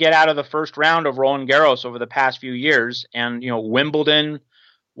merely get out of the first round of Roland Garros over the past few years. And, Wimbledon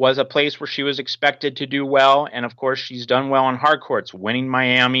was a place where she was expected to do well. And, of course, she's done well on hard courts, winning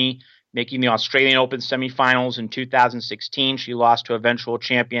Miami, making the Australian Open semifinals in 2016. She lost to eventual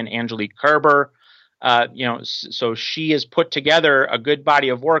champion Angelique Kerber. So she has put together a good body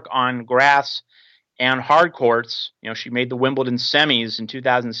of work on grass and hard courts. She made the Wimbledon semis in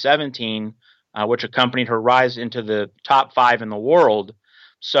 2017, which accompanied her rise into the top 5 in the world.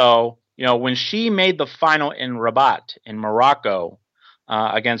 So, when she made the final in Rabat in Morocco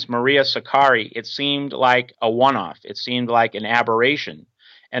against Maria Sakkari, it seemed like a one-off. It seemed like an aberration.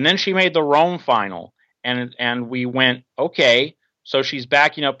 And then she made the Rome final, and we went, okay, so she's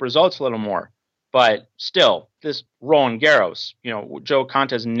backing up results a little more. But still, this Roland Garros, Jo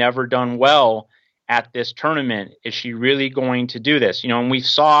Konta has never done well at this tournament. Is she really going to do this? And we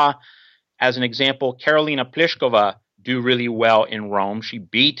saw, as an example, Karolina Pliskova do really well in Rome. She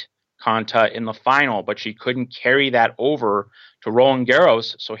beat Konta in the final, but she couldn't carry that over to Roland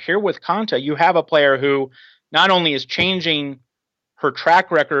Garros. So here with Konta, you have a player who not only is changing her track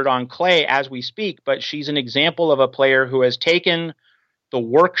record on clay as we speak, but she's an example of a player who has taken the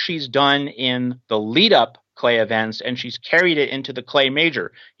work she's done in the lead-up clay events and she's carried it into the clay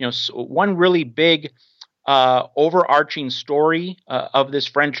major. One really big overarching story of this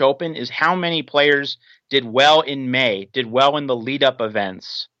French Open is how many players did well in May, did well in the lead-up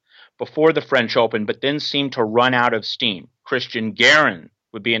events before the French Open, but then seemed to run out of steam. Christian Garin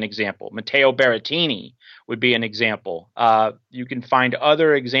would be an example. Matteo Berrettini would be an example. You can find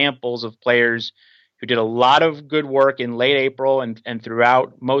other examples of players who did a lot of good work in late April and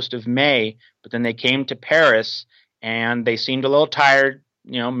throughout most of May, but then they came to Paris and they seemed a little tired,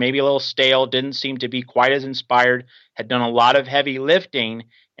 maybe a little stale, didn't seem to be quite as inspired, had done a lot of heavy lifting.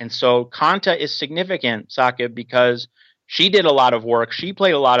 And so Konta is significant, Sakib, because she did a lot of work. She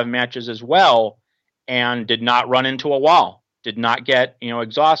played a lot of matches as well and did not run into a wall, did not get,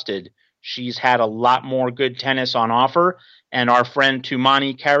 exhausted. She's had a lot more good tennis on offer. And our friend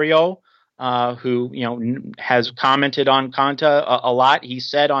Tumani Cario, who, has commented on Konta a lot, he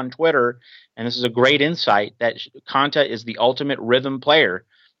said on Twitter, and this is a great insight, that Konta is the ultimate rhythm player.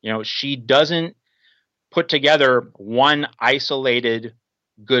 She doesn't put together one isolated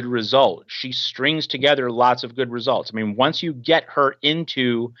good result. She strings together lots of good results. I mean, once you get her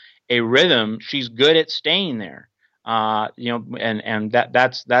into a rhythm, she's good at staying there. And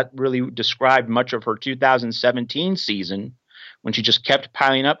that really described much of her 2017 season when she just kept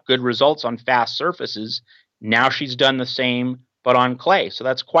piling up good results on fast surfaces. Now she's done the same, but on clay. So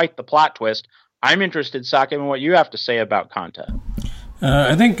that's quite the plot twist. I'm interested, Sakib, in what you have to say about Konta.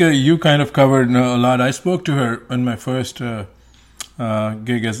 I think you kind of covered a lot. I spoke to her in my first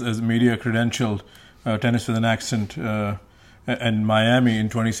gig as media credentialed, Tennis with an Accent, in Miami in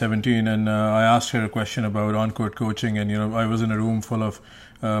 2017, and I asked her a question about on-court coaching, and I was in a room full of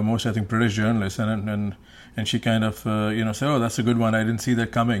most, I think, British journalists, and she kind of said, "Oh, that's a good one. I didn't see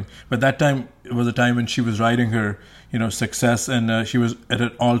that coming." But that time it was a time when she was riding her success, and she was at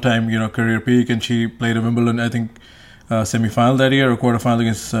an all-time career peak, and she played a Wimbledon, I think, semi-final that year or quarter-final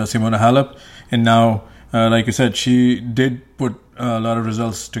against Simona Halep, and now, like you said, she did put a lot of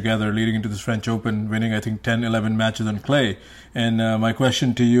results together leading into this French Open, winning I think 10, 11 matches on clay. And my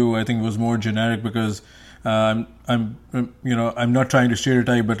question to you, I think, was more generic because I'm not trying to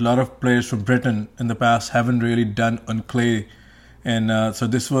stereotype, but a lot of players from Britain in the past haven't really done on clay, and so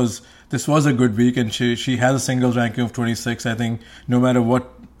this was a good week, and she has a singles ranking of 26. I think no matter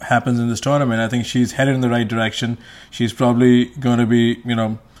what happens in this tournament, I think she's headed in the right direction. She's probably going to be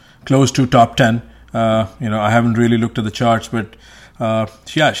close to top 10. I haven't really looked at the charts, but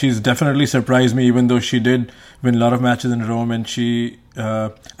she's definitely surprised me, even though she did win a lot of matches in Rome, and she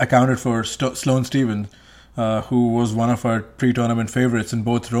accounted for Sloane Stephens, who was one of our pre-tournament favorites in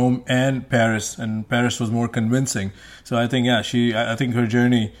both Rome and Paris was more convincing. So I think, I think her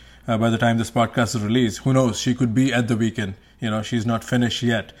journey, by the time this podcast is released, who knows, she could be at the weekend. She's not finished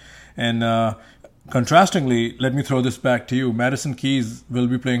yet. And contrastingly, let me throw this back to you. Madison Keys will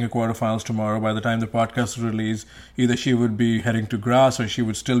be playing her quarterfinals tomorrow. By the time the podcast is released, either she would be heading to grass or she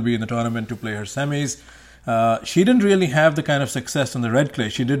would still be in the tournament to play her semis. She didn't really have the kind of success on the red clay.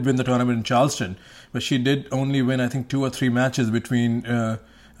 She did win the tournament in Charleston, but she did only win, I think, 2 or 3 matches between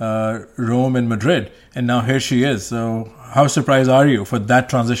Rome and Madrid. And now here she is. So how surprised are you for that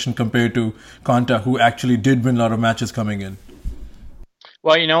transition compared to Konta, who actually did win a lot of matches coming in?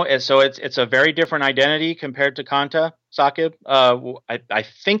 Well, so it's a very different identity compared to Konta, Sakib. I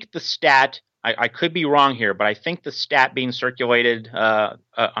think the stat, I could be wrong here, but I think the stat being circulated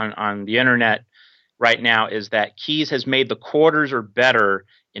on the internet right now is that Keys has made the quarters or better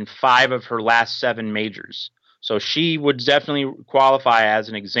in 5 of her last 7 majors. So she would definitely qualify as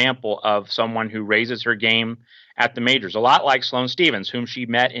an example of someone who raises her game at the majors, a lot like Sloane Stephens, whom she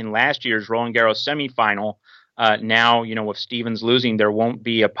met in last year's Roland Garros semifinal. Now, with Stephens losing, there won't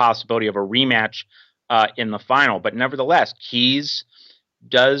be a possibility of a rematch in the final. But nevertheless, Keys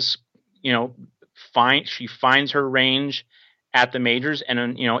does, she finds her range at the majors.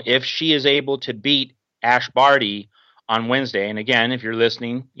 And, if she is able to beat Ash Barty on Wednesday, and again, if you're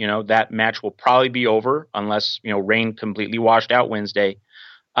listening, that match will probably be over unless, rain completely washed out Wednesday.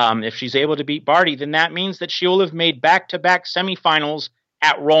 If she's able to beat Barty, then that means that she will have made back-to-back semifinals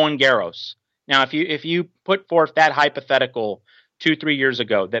at Roland Garros. Now, if you put forth that hypothetical 2-3 years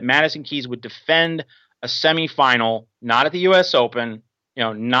ago, that Madison Keys would defend a semifinal, not at the U.S. Open,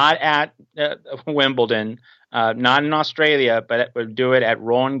 not at Wimbledon, not in Australia, but would do it at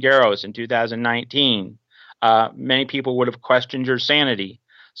Roland Garros in 2019, many people would have questioned your sanity.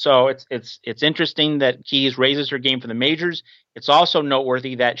 So it's interesting that Keys raises her game for the majors. It's also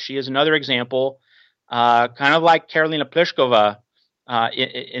noteworthy that she is another example, kind of like Karolina Pliskova,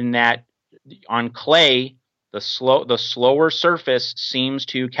 in that on clay, the slower surface seems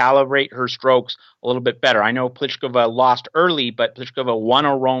to calibrate her strokes a little bit better. I know Pliskova lost early, but Pliskova won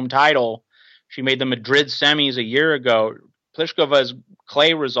a Rome title. She made the Madrid semis a year ago. Pliskova's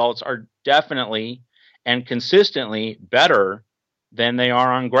clay results are definitely and consistently better than they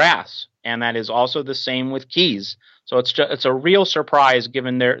are on grass, and that is also the same with Keys. So it's a real surprise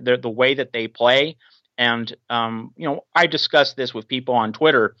given the way that they play. And I discussed this with people on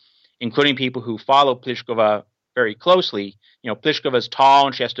Twitter, including people who follow Pliskova very closely. Pliskova's tall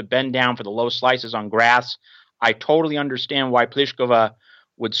and she has to bend down for the low slices on grass. I totally understand why Pliskova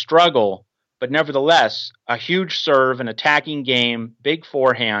would struggle, but nevertheless, a huge serve, an attacking game, big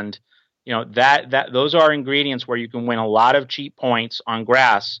forehand. Those are ingredients where you can win a lot of cheap points on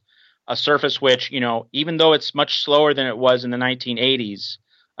grass, a surface which, even though it's much slower than it was in the 1980s,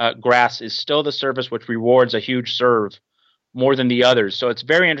 grass is still the surface which rewards a huge serve more than the others. So it's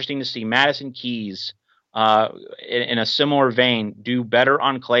very interesting to see Madison Keys in a similar vein do better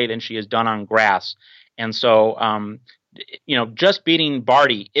on clay than she has done on grass. And so, just beating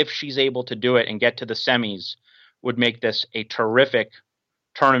Barty, if she's able to do it and get to the semis, would make this a terrific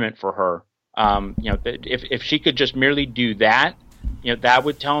tournament for her. If she could just merely do that, that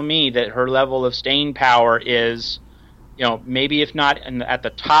would tell me that her level of staying power is, maybe if not at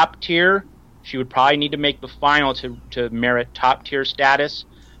the top tier, she would probably need to make the final to merit top tier status.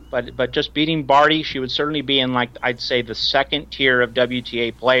 but just beating Barty, she would certainly be in, like, I'd say, the second tier of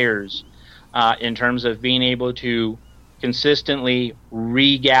WTA players in terms of being able to consistently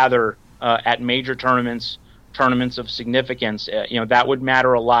regather at major tournaments of significance. That would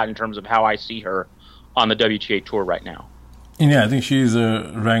matter a lot in terms of how I see her on the WTA tour right now. Yeah, I think she's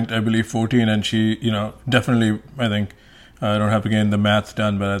ranked, I believe, 14, and she, definitely, I think, I don't have to get the math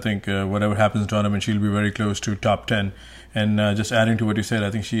done, but I think whatever happens in the tournament, she'll be very close to top 10. And just adding to what you said,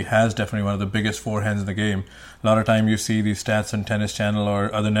 I think she has definitely one of the biggest forehands in the game. A lot of time you see these stats on Tennis Channel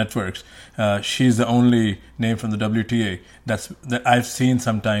or other networks. She's the only name from the WTA that I've seen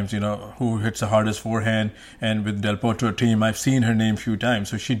sometimes, who hits the hardest forehand. And with Del Potro team, I've seen her name a few times.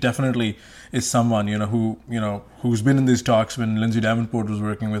 So she definitely is someone, who's been in these talks when Lindsay Davenport was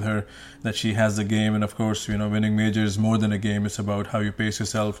working with her, that she has the game. And of course, winning majors is more than a game. It's about how you pace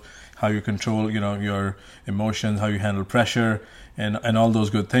yourself, how you control, your emotions, how you handle pressure, and all those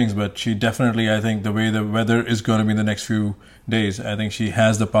good things. But she definitely, I think, the way the weather is going to be in the next few days, I think she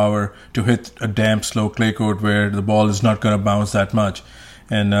has the power to hit a damp, slow clay court where the ball is not going to bounce that much.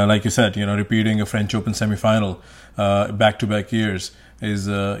 And like you said, repeating a French Open semifinal back-to-back years is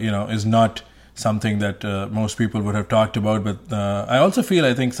not something that most people would have talked about. But I also feel,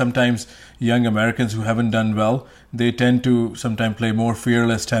 I think sometimes young Americans who haven't done well, they tend to sometimes play more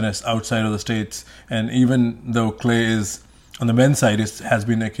fearless tennis outside of the States. And even though clay is, on the men's side, has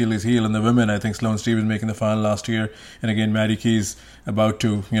been Achilles' heel, and the women, I think Sloane Stephens making the final last year, and again Maddie Keys about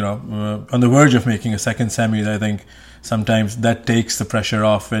to, on the verge of making a second semi. I think sometimes that takes the pressure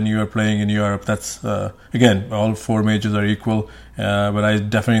off when you are playing in Europe. That's again, all four majors are equal, but I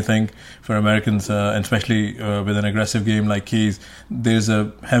definitely think for Americans, and especially with an aggressive game like Keys, there's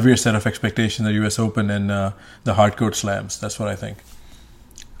a heavier set of expectations at U.S. Open and the hardcourt slams. That's what I think.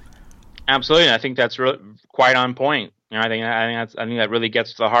 Absolutely, I think that's quite on point. I think that really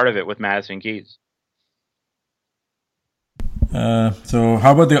gets to the heart of it with Madison Keys. So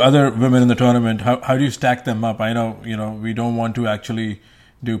how about the other women in the tournament? How do you stack them up? I know, we don't want to actually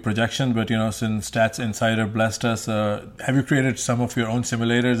do projection, but, since Stats Insider blessed us, have you created some of your own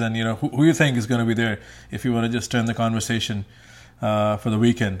simulators? And, who you think is going to be there if you want to just turn the conversation for the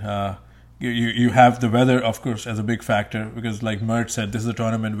weekend? You have the weather, of course, as a big factor, because like Mert said, this is a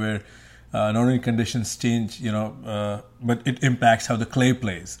tournament where not only conditions change, but it impacts how the clay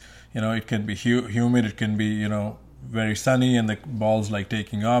plays. It can be humid, it can be, very sunny, and the ball's like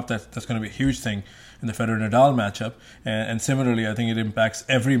taking off. That's going to be a huge thing in the Federer-Nadal matchup. And similarly, I think it impacts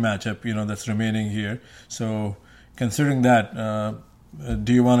every matchup, that's remaining here. So considering that,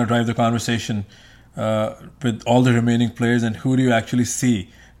 do you want to drive the conversation with all the remaining players, and who do you actually see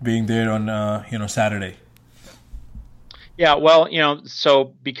being there on, Saturday? Yeah, well,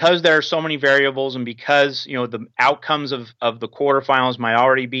 so because there are so many variables, and because, the outcomes of the quarterfinals might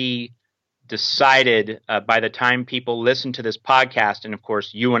already be decided by the time people listen to this podcast, and of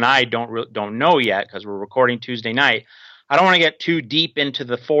course you and I don't know yet because we're recording Tuesday night. I don't want to get too deep into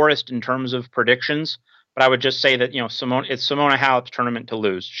the forest in terms of predictions, but I would just say that it's Simona Halep's tournament to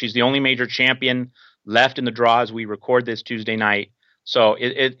lose. She's the only major champion left in the draw as we record this Tuesday night, so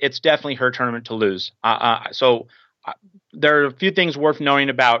it's definitely her tournament to lose. So there are a few things worth knowing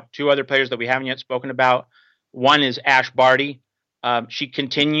about two other players that we haven't yet spoken about. One is Ash Barty. She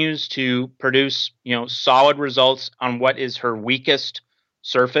continues to produce, solid results on what is her weakest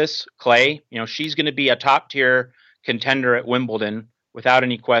surface, clay. She's going to be a top tier contender at Wimbledon without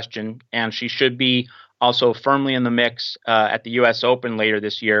any question, and she should be also firmly in the mix at the U.S. Open later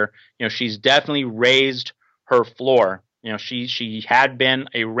this year. She's definitely raised her floor. She had been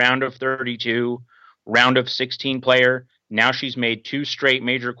a round of 32, round of 16 player. Now she's made two straight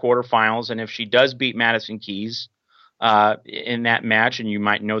major quarterfinals, and if she does beat Madison Keys in that match, and you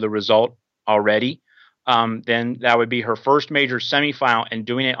might know the result already, then that would be her first major semifinal and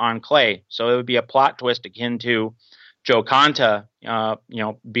doing it on clay. So it would be a plot twist akin to Jo Konta,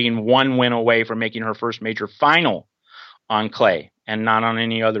 being one win away from making her first major final on clay and not on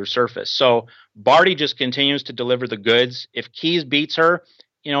any other surface. So Barty just continues to deliver the goods. If Keys beats her,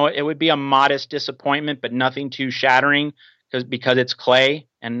 it would be a modest disappointment, but nothing too shattering because it's clay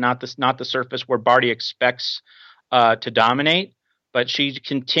and not the surface where Barty expects to dominate. But she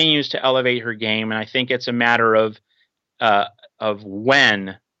continues to elevate her game, and I think it's a matter of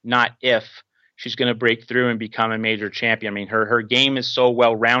when, not if, she's going to break through and become a major champion. I mean, her game is so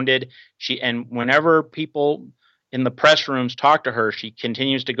well rounded. And whenever people in the press rooms talk to her, she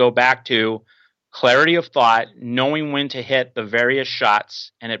continues to go back to clarity of thought, knowing when to hit the various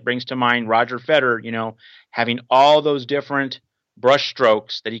shots. And it brings to mind Roger Federer, having all those different brush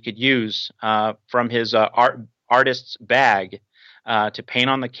strokes that he could use from his artist's bag to paint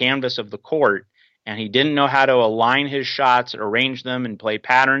on the canvas of the court, and he didn't know how to align his shots, arrange them, and play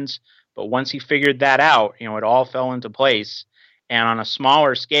patterns. But once he figured that out, it all fell into place. And on a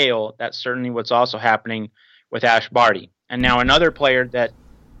smaller scale, that's certainly what's also happening with Ash Barty. And now another player that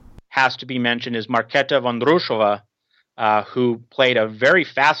has to be mentioned is Marketa Vondrousova, who played a very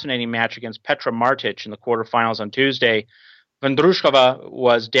fascinating match against Petra Martic in the quarterfinals on Tuesday. Vondrousova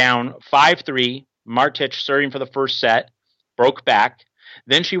was down 5-3, Martic serving for the first set, broke back.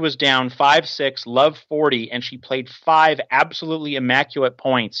 Then she was down 5-6, love 40, and she played 5 absolutely immaculate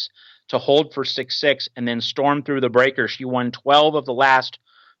points to hold for 6-6 and then stormed through the breaker. She won 12 of the last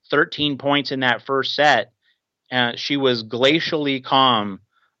 13 points in that first set. She was glacially calm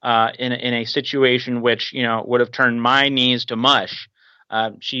in a situation which would have turned my knees to mush.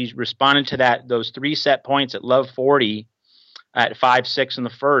 She responded to those 3 set points at love 40 at 5-6 in the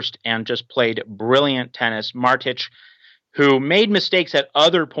first and just played brilliant tennis. Martic, who made mistakes at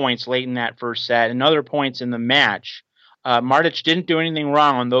other points late in that first set and other points in the match, Martic didn't do anything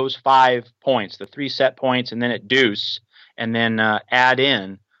wrong on those 5 points, the 3 set points and then at deuce, and then add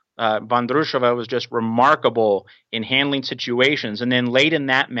in. Vondrousova was just remarkable in handling situations. And then late in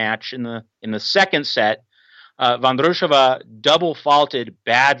that match, in the second set, Vondrousova double faulted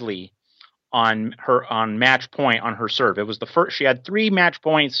badly on match point on her serve. It was the first. She had 3 match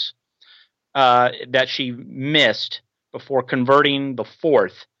points that she missed before converting the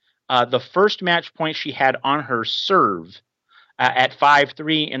fourth. The first match point she had on her serve at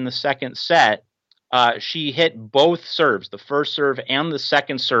 5-3 in the second set, she hit both serves, the first serve and the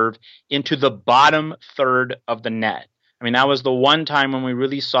second serve, into the bottom third of the net. I mean, that was the one time when we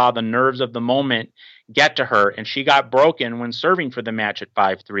really saw the nerves of the moment get to her, and she got broken when serving for the match at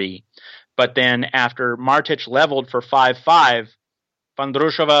 5-3. But then after Martic leveled for 5-5,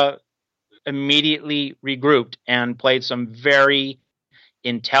 Vondrousova immediately regrouped and played some very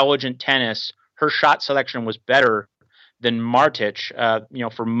intelligent tennis. Her shot selection was better than Martic,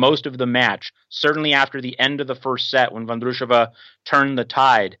 for most of the match. Certainly after the end of the first set, when Vondrousova turned the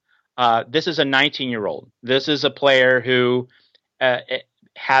tide. This is a 19-year-old. This is a player who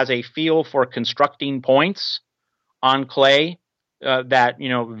has a feel for constructing points on clay that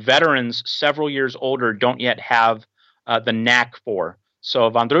veterans several years older don't yet have the knack for.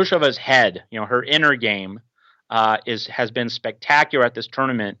 So Vondrousova's head, her inner game, has been spectacular at this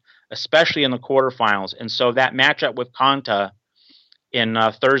tournament, especially in the quarterfinals. And so that matchup with Konta in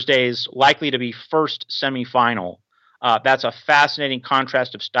Thursday's likely to be first semifinal, that's a fascinating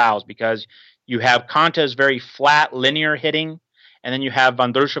contrast of styles, because you have Konta's very flat, linear hitting, and then you have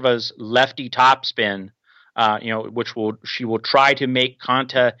Vondrousova's lefty topspin, which she will try to make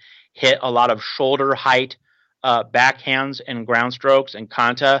Konta hit a lot of shoulder height backhands and ground strokes, and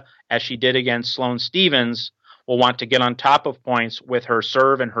Konta, as she did against Sloane Stephens, will want to get on top of points with her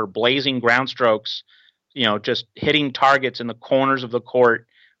serve and her blazing ground strokes, just hitting targets in the corners of the court,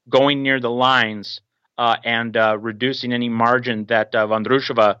 going near the lines, and reducing any margin that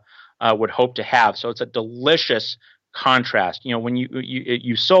Vondrousova would hope to have. So it's a delicious contrast. When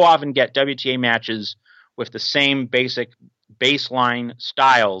you so often get WTA matches with the same basic baseline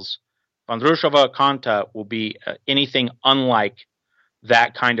styles, Vondrousova Konta will be anything unlike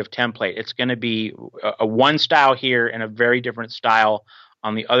that kind of template. It's going to be a one style here and a very different style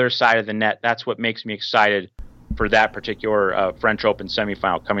on the other side of the net. That's what makes me excited for that particular French Open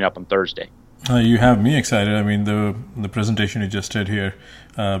semifinal coming up on Thursday. You have me excited. I mean, the presentation you just did here,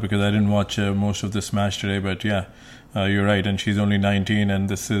 because I didn't watch most of this match today. But yeah, you're right, and she's only 19, and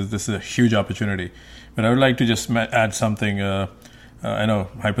this is a huge opportunity. But I would like to just add something. I know,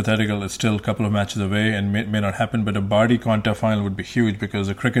 hypothetical, it's still a couple of matches away and may not happen, but a Barty-Konta final would be huge, because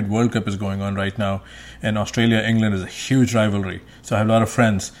the Cricket World Cup is going on right now, and Australia-England is a huge rivalry. So I have a lot of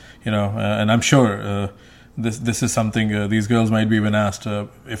friends, and I'm sure this is something these girls might be even asked.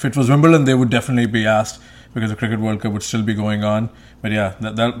 If it was Wimbledon, they would definitely be asked, because the Cricket World Cup would still be going on. But yeah,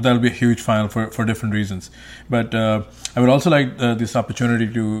 that'll be a huge final for different reasons. But I would also like this opportunity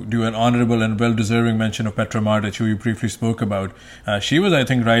to do an honorable and well-deserving mention of Petra Martic, who you briefly spoke about. She was, I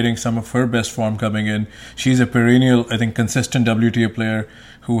think, riding some of her best form coming in. She's a perennial, I think, consistent WTA player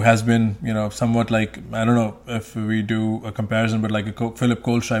who has been, somewhat like, I don't know if we do a comparison, but like a Philip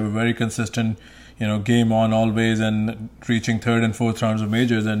Kohlschreiber, very consistent, game on always, and reaching third and fourth rounds of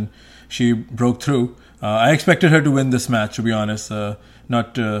majors, and she broke through. I expected her to win this match, to be honest,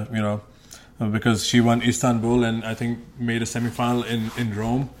 not because she won Istanbul and I think made a semifinal in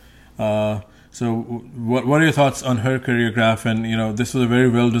Rome. So what are your thoughts on her career graph? And this was a very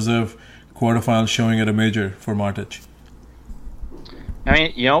well-deserved quarterfinal showing at a major for Martic. I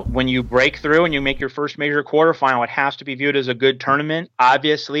mean, when you break through and you make your first major quarterfinal, it has to be viewed as a good tournament.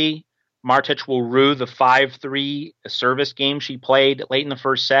 Obviously, Martic will rue the 5-3 service game she played late in the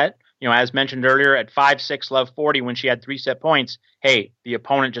first set. As mentioned earlier, at 5-6, love 40, when she had 3-set points, hey, the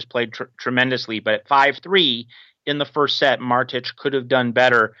opponent just played tremendously. But at 5-3 in the first set, Martic could have done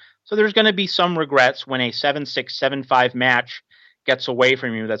better. So there's going to be some regrets when a 7-6, 7-5 match gets away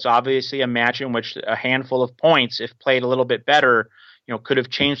from you. That's obviously a match in which a handful of points, if played a little bit better, could have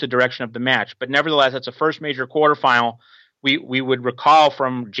changed the direction of the match. But nevertheless, that's a first major quarterfinal. We would recall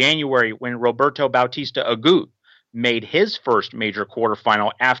from January when Roberto Bautista Agut made his first major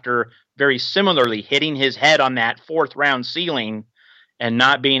quarterfinal after very similarly hitting his head on that fourth round ceiling and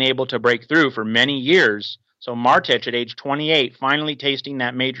not being able to break through for many years. So Martic at age 28, finally tasting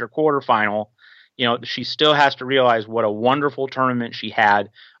that major quarterfinal, she still has to realize what a wonderful tournament she had.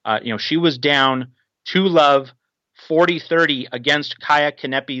 She was down 2-love, 40-30 against Kaia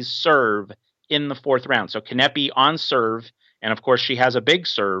Kanepi's serve in the fourth round. So Kanepi on serve, and of course she has a big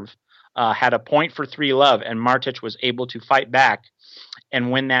serve, had a point for 3-love, and Martic was able to fight back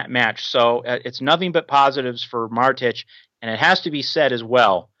and win that match. So it's nothing but positives for Martic, and it has to be said as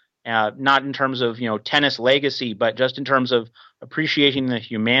well, not in terms of tennis legacy, but just in terms of appreciating the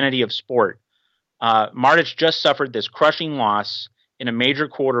humanity of sport. Martic just suffered this crushing loss in a major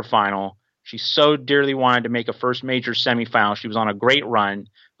quarterfinal. She so dearly wanted to make a first major semifinal. She was on a great run.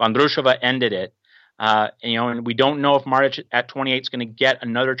 Vondrousova ended it. And we don't know if Martic at 28 is going to get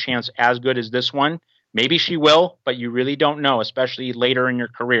another chance as good as this one. Maybe she will, but you really don't know, especially later in your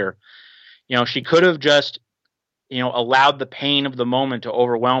career. She could have just, allowed the pain of the moment to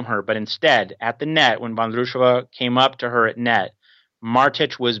overwhelm her. But instead, at the net, when Vondrousova came up to her at net,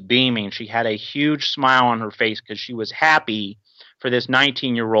 Martic was beaming. She had a huge smile on her face because she was happy for this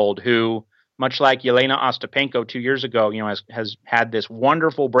 19-year-old who, much like Yelena Ostapenko 2 years ago, has had this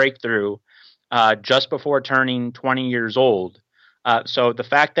wonderful breakthrough just before turning 20 years old. So the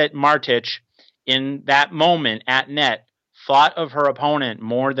fact that Martic, in that moment at net, thought of her opponent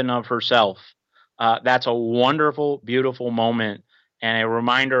more than of herself, that's a wonderful, beautiful moment, and a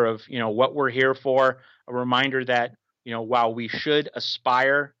reminder of what we're here for. A reminder that while we should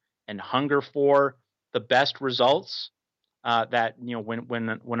aspire and hunger for the best results, that when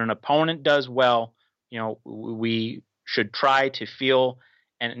an opponent does well, we should try to feel,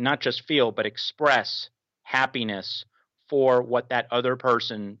 and not just feel, but express happiness for what that other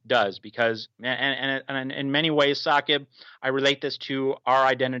person does. Because and in many ways, Saqib, I relate this to our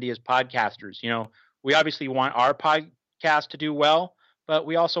identity as podcasters. We obviously want our podcast to do well, but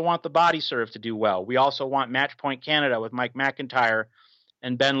we also want the Body Serve to do well. We also want Match Point Canada with Mike McIntyre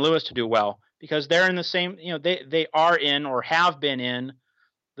and Ben Lewis to do well, because they're in the same, they are in or have been in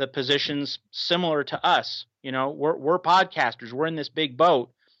the positions similar to us. We're podcasters. We're in this big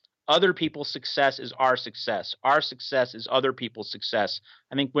boat. Other people's success is our success. Our success is other people's success.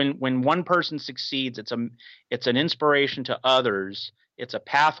 I think when one person succeeds, it's an inspiration to others. It's a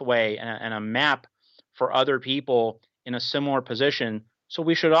pathway and a map for other people in a similar position. So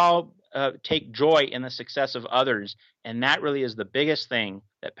we should all take joy in the success of others. And that really is the biggest thing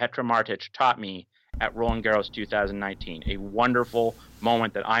that Petra Martic taught me at Roland Garros 2019. A wonderful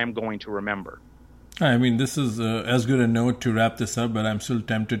moment that I am going to remember. I mean, this is as good a note to wrap this up, but I'm still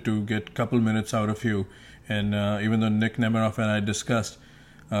tempted to get a couple minutes out of you. And even though Nick Nemiroff and I discussed,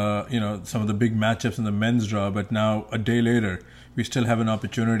 some of the big matchups in the men's draw, but now a day later, we still have an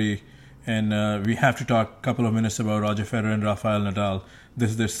opportunity, and we have to talk a couple of minutes about Roger Federer and Rafael Nadal.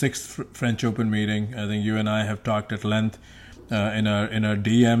 This is their sixth French Open meeting. I think you and I have talked at length in our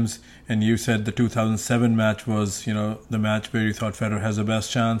DMs, and you said the 2007 match was, the match where you thought Federer has the best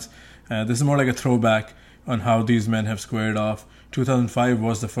chance. This is more like a throwback on how these men have squared off. 2005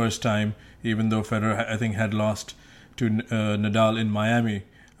 was the first time, even though Federer, I think, had lost to Nadal in Miami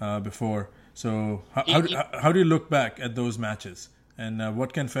before. So how do you look back at those matches? And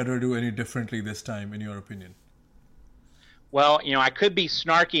what can Federer do any differently this time, in your opinion? Well, I could be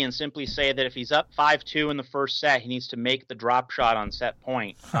snarky and simply say that if he's up 5-2 in the first set, he needs to make the drop shot on set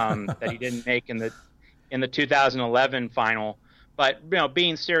point that he didn't make in the 2011 final. But,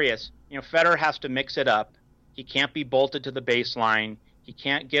 being serious, Federer has to mix it up. He can't be bolted to the baseline. He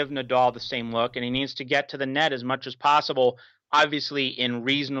can't give Nadal the same look, and he needs to get to the net as much as possible, obviously in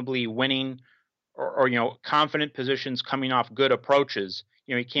reasonably winning or confident positions coming off good approaches.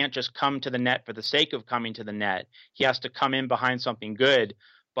 He can't just come to the net for the sake of coming to the net. He has to come in behind something good,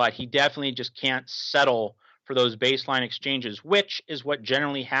 but he definitely just can't settle for those baseline exchanges, which is what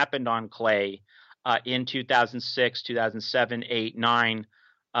generally happened on clay in 2006, 2007, 8, 9.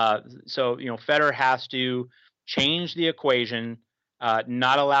 So, Federer has to change the equation,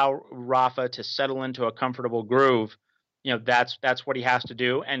 not allow Rafa to settle into a comfortable groove. That's what he has to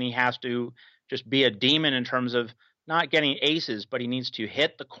do, and he has to just be a demon in terms of not getting aces, but he needs to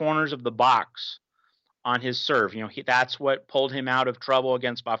hit the corners of the box on his serve. That's what pulled him out of trouble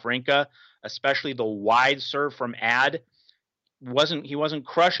against Wawrinka, especially the wide serve from Ad. He wasn't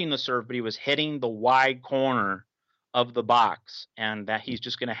crushing the serve, but he was hitting the wide corner of the box, and that he's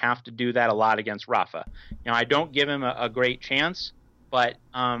just going to have to do that a lot against Rafa. I don't give him a great chance, but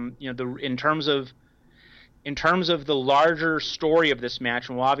in terms of the larger story of this match,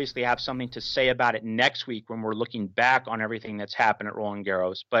 and we'll obviously have something to say about it next week when we're looking back on everything that's happened at Roland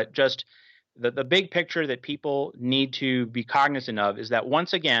Garros. But just the big picture that people need to be cognizant of is that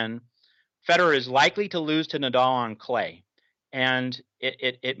once again, Federer is likely to lose to Nadal on clay. And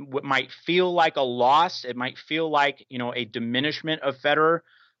it might feel like a loss. It might feel like, a diminishment of Federer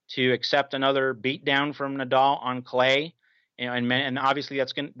to accept another beatdown from Nadal on clay. And obviously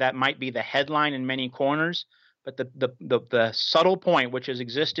that might be the headline in many corners. But the subtle point, which has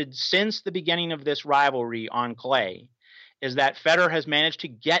existed since the beginning of this rivalry on clay, is that Federer has managed to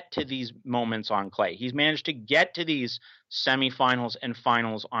get to these moments on clay. He's managed to get to these semifinals and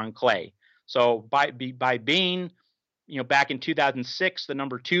finals on clay. So by being back in 2006, the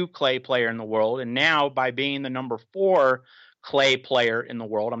number 2 clay player in the world, and now by being the number 4 clay player in the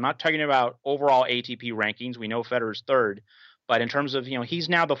world. I'm not talking about overall ATP rankings. We know Federer's 3rd, but in terms of, he's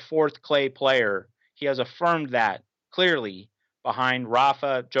now the 4th clay player. He has affirmed that clearly behind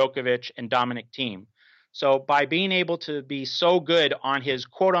Rafa, Djokovic, and Dominic Thiem. So by being able to be so good on his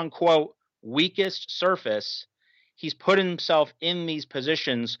quote unquote weakest surface, he's put himself in these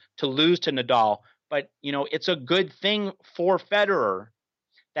positions to lose to Nadal. But, it's a good thing for Federer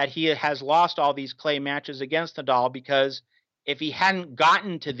that he has lost all these clay matches against Nadal, because if he hadn't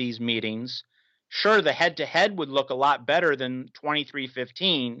gotten to these meetings, sure, the head-to-head would look a lot better than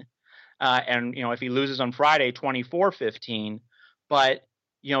 23-15. And, if he loses on Friday, 24-15. But,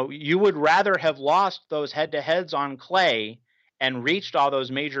 you would rather have lost those head-to-heads on clay and reached all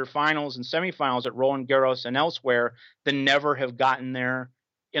those major finals and semifinals at Roland Garros and elsewhere than never have gotten there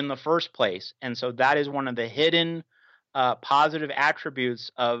in the first place. And so that is one of the hidden positive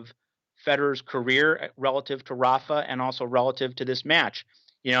attributes of Federer's career relative to Rafa and also relative to this match.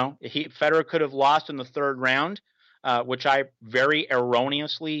 Federer could have lost in the 3rd round, which I very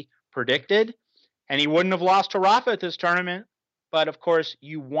erroneously predicted, and he wouldn't have lost to Rafa at this tournament. But of course,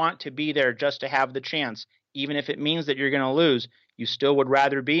 you want to be there just to have the chance. Even if it means that you're going to lose, you still would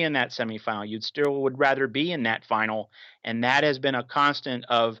rather be in that semifinal. You'd still would rather be in that final. And that has been a constant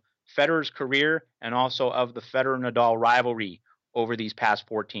of Federer's career and also of the Federer-Nadal rivalry over these past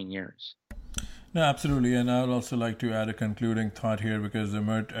 14 years. No, absolutely. And I would also like to add a concluding thought here, because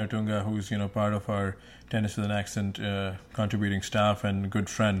Mert Ertunga, who's, part of our Tennis with an Accent contributing staff and good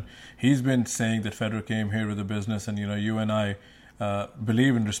friend, he's been saying that Federer came here with a business, and, you and I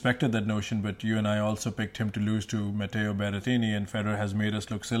believe and respected that notion, but you and I also picked him to lose to Matteo Berrettini, and Federer has made us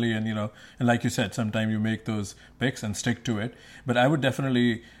look silly. And and like you said, sometimes you make those picks and stick to it. But I would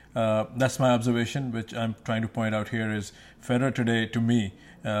definitely, that's my observation, which I'm trying to point out here, is Federer today, to me,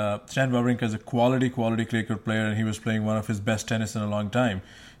 Stan Wawrinka is a quality clay court player, and he was playing one of his best tennis in a long time.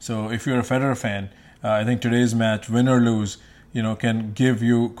 So if you're a Federer fan, I think today's match, win or lose, can give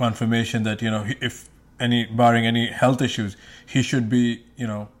you confirmation that, if barring any health issues, he should be,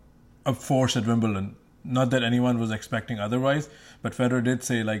 a force at Wimbledon. Not that anyone was expecting otherwise, but Federer did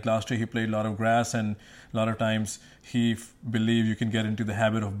say, like last year, he played a lot of grass, and a lot of times he believed you can get into the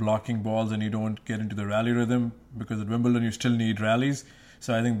habit of blocking balls and you don't get into the rally rhythm, because at Wimbledon you still need rallies.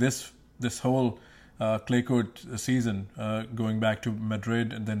 So I think this whole clay court season, going back to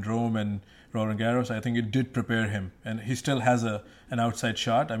Madrid and then Rome and Roland Garros, I think it did prepare him, and he still has an outside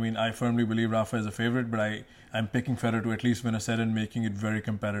shot. I mean, I firmly believe Rafa is a favorite, but I'm picking Federer to at least win a set and making it very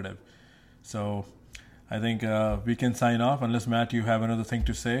competitive. So I think we can sign off, unless, Matt, you have another thing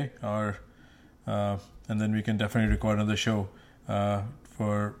to say, or and then we can definitely record another show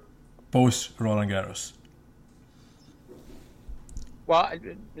for post Roland Garros. Well,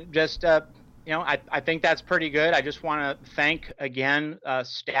 just I think that's pretty good. I just want to thank again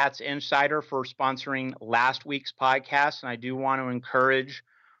Stats Insider for sponsoring last week's podcast, and I do want to encourage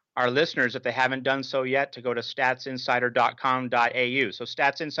our listeners, if they haven't done so yet, to go to statsinsider.com.au. So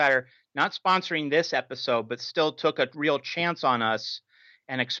Stats Insider, not sponsoring this episode, but still took a real chance on us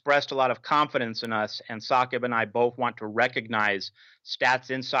and expressed a lot of confidence in us. And Saqib and I both want to recognize Stats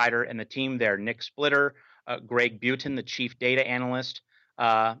Insider and the team there, Nick Splitter, Greg Butin, the chief data analyst,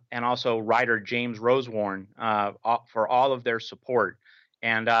 and also writer James Rosewarne for all of their support.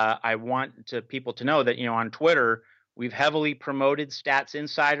 And I want people to know that, on Twitter, We've heavily promoted Stats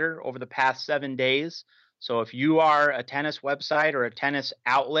Insider over the past 7 days. So if you are a tennis website or a tennis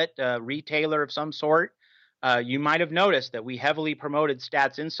outlet, retailer of some sort, you might have noticed that we heavily promoted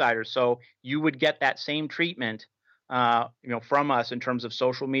Stats Insider. So you would get that same treatment, from us in terms of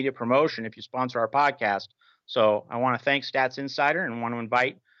social media promotion if you sponsor our podcast. So I want to thank Stats Insider and want to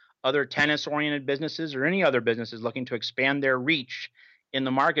invite other tennis-oriented businesses or any other businesses looking to expand their reach in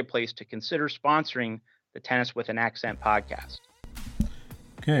the marketplace to consider sponsoring the Tennis with an Accent podcast.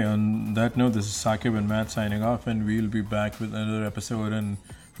 Okay, on that note, this is Saqib and Matt signing off, and we'll be back with another episode, and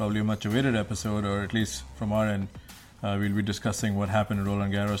probably a much awaited episode, or at least from our end. We'll be discussing what happened at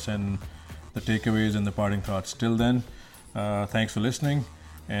Roland Garros and the takeaways and the parting thoughts. Till then, thanks for listening,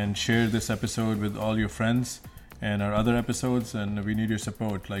 and share this episode with all your friends and our other episodes, and we need your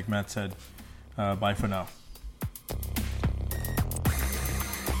support, like Matt said. Bye for now.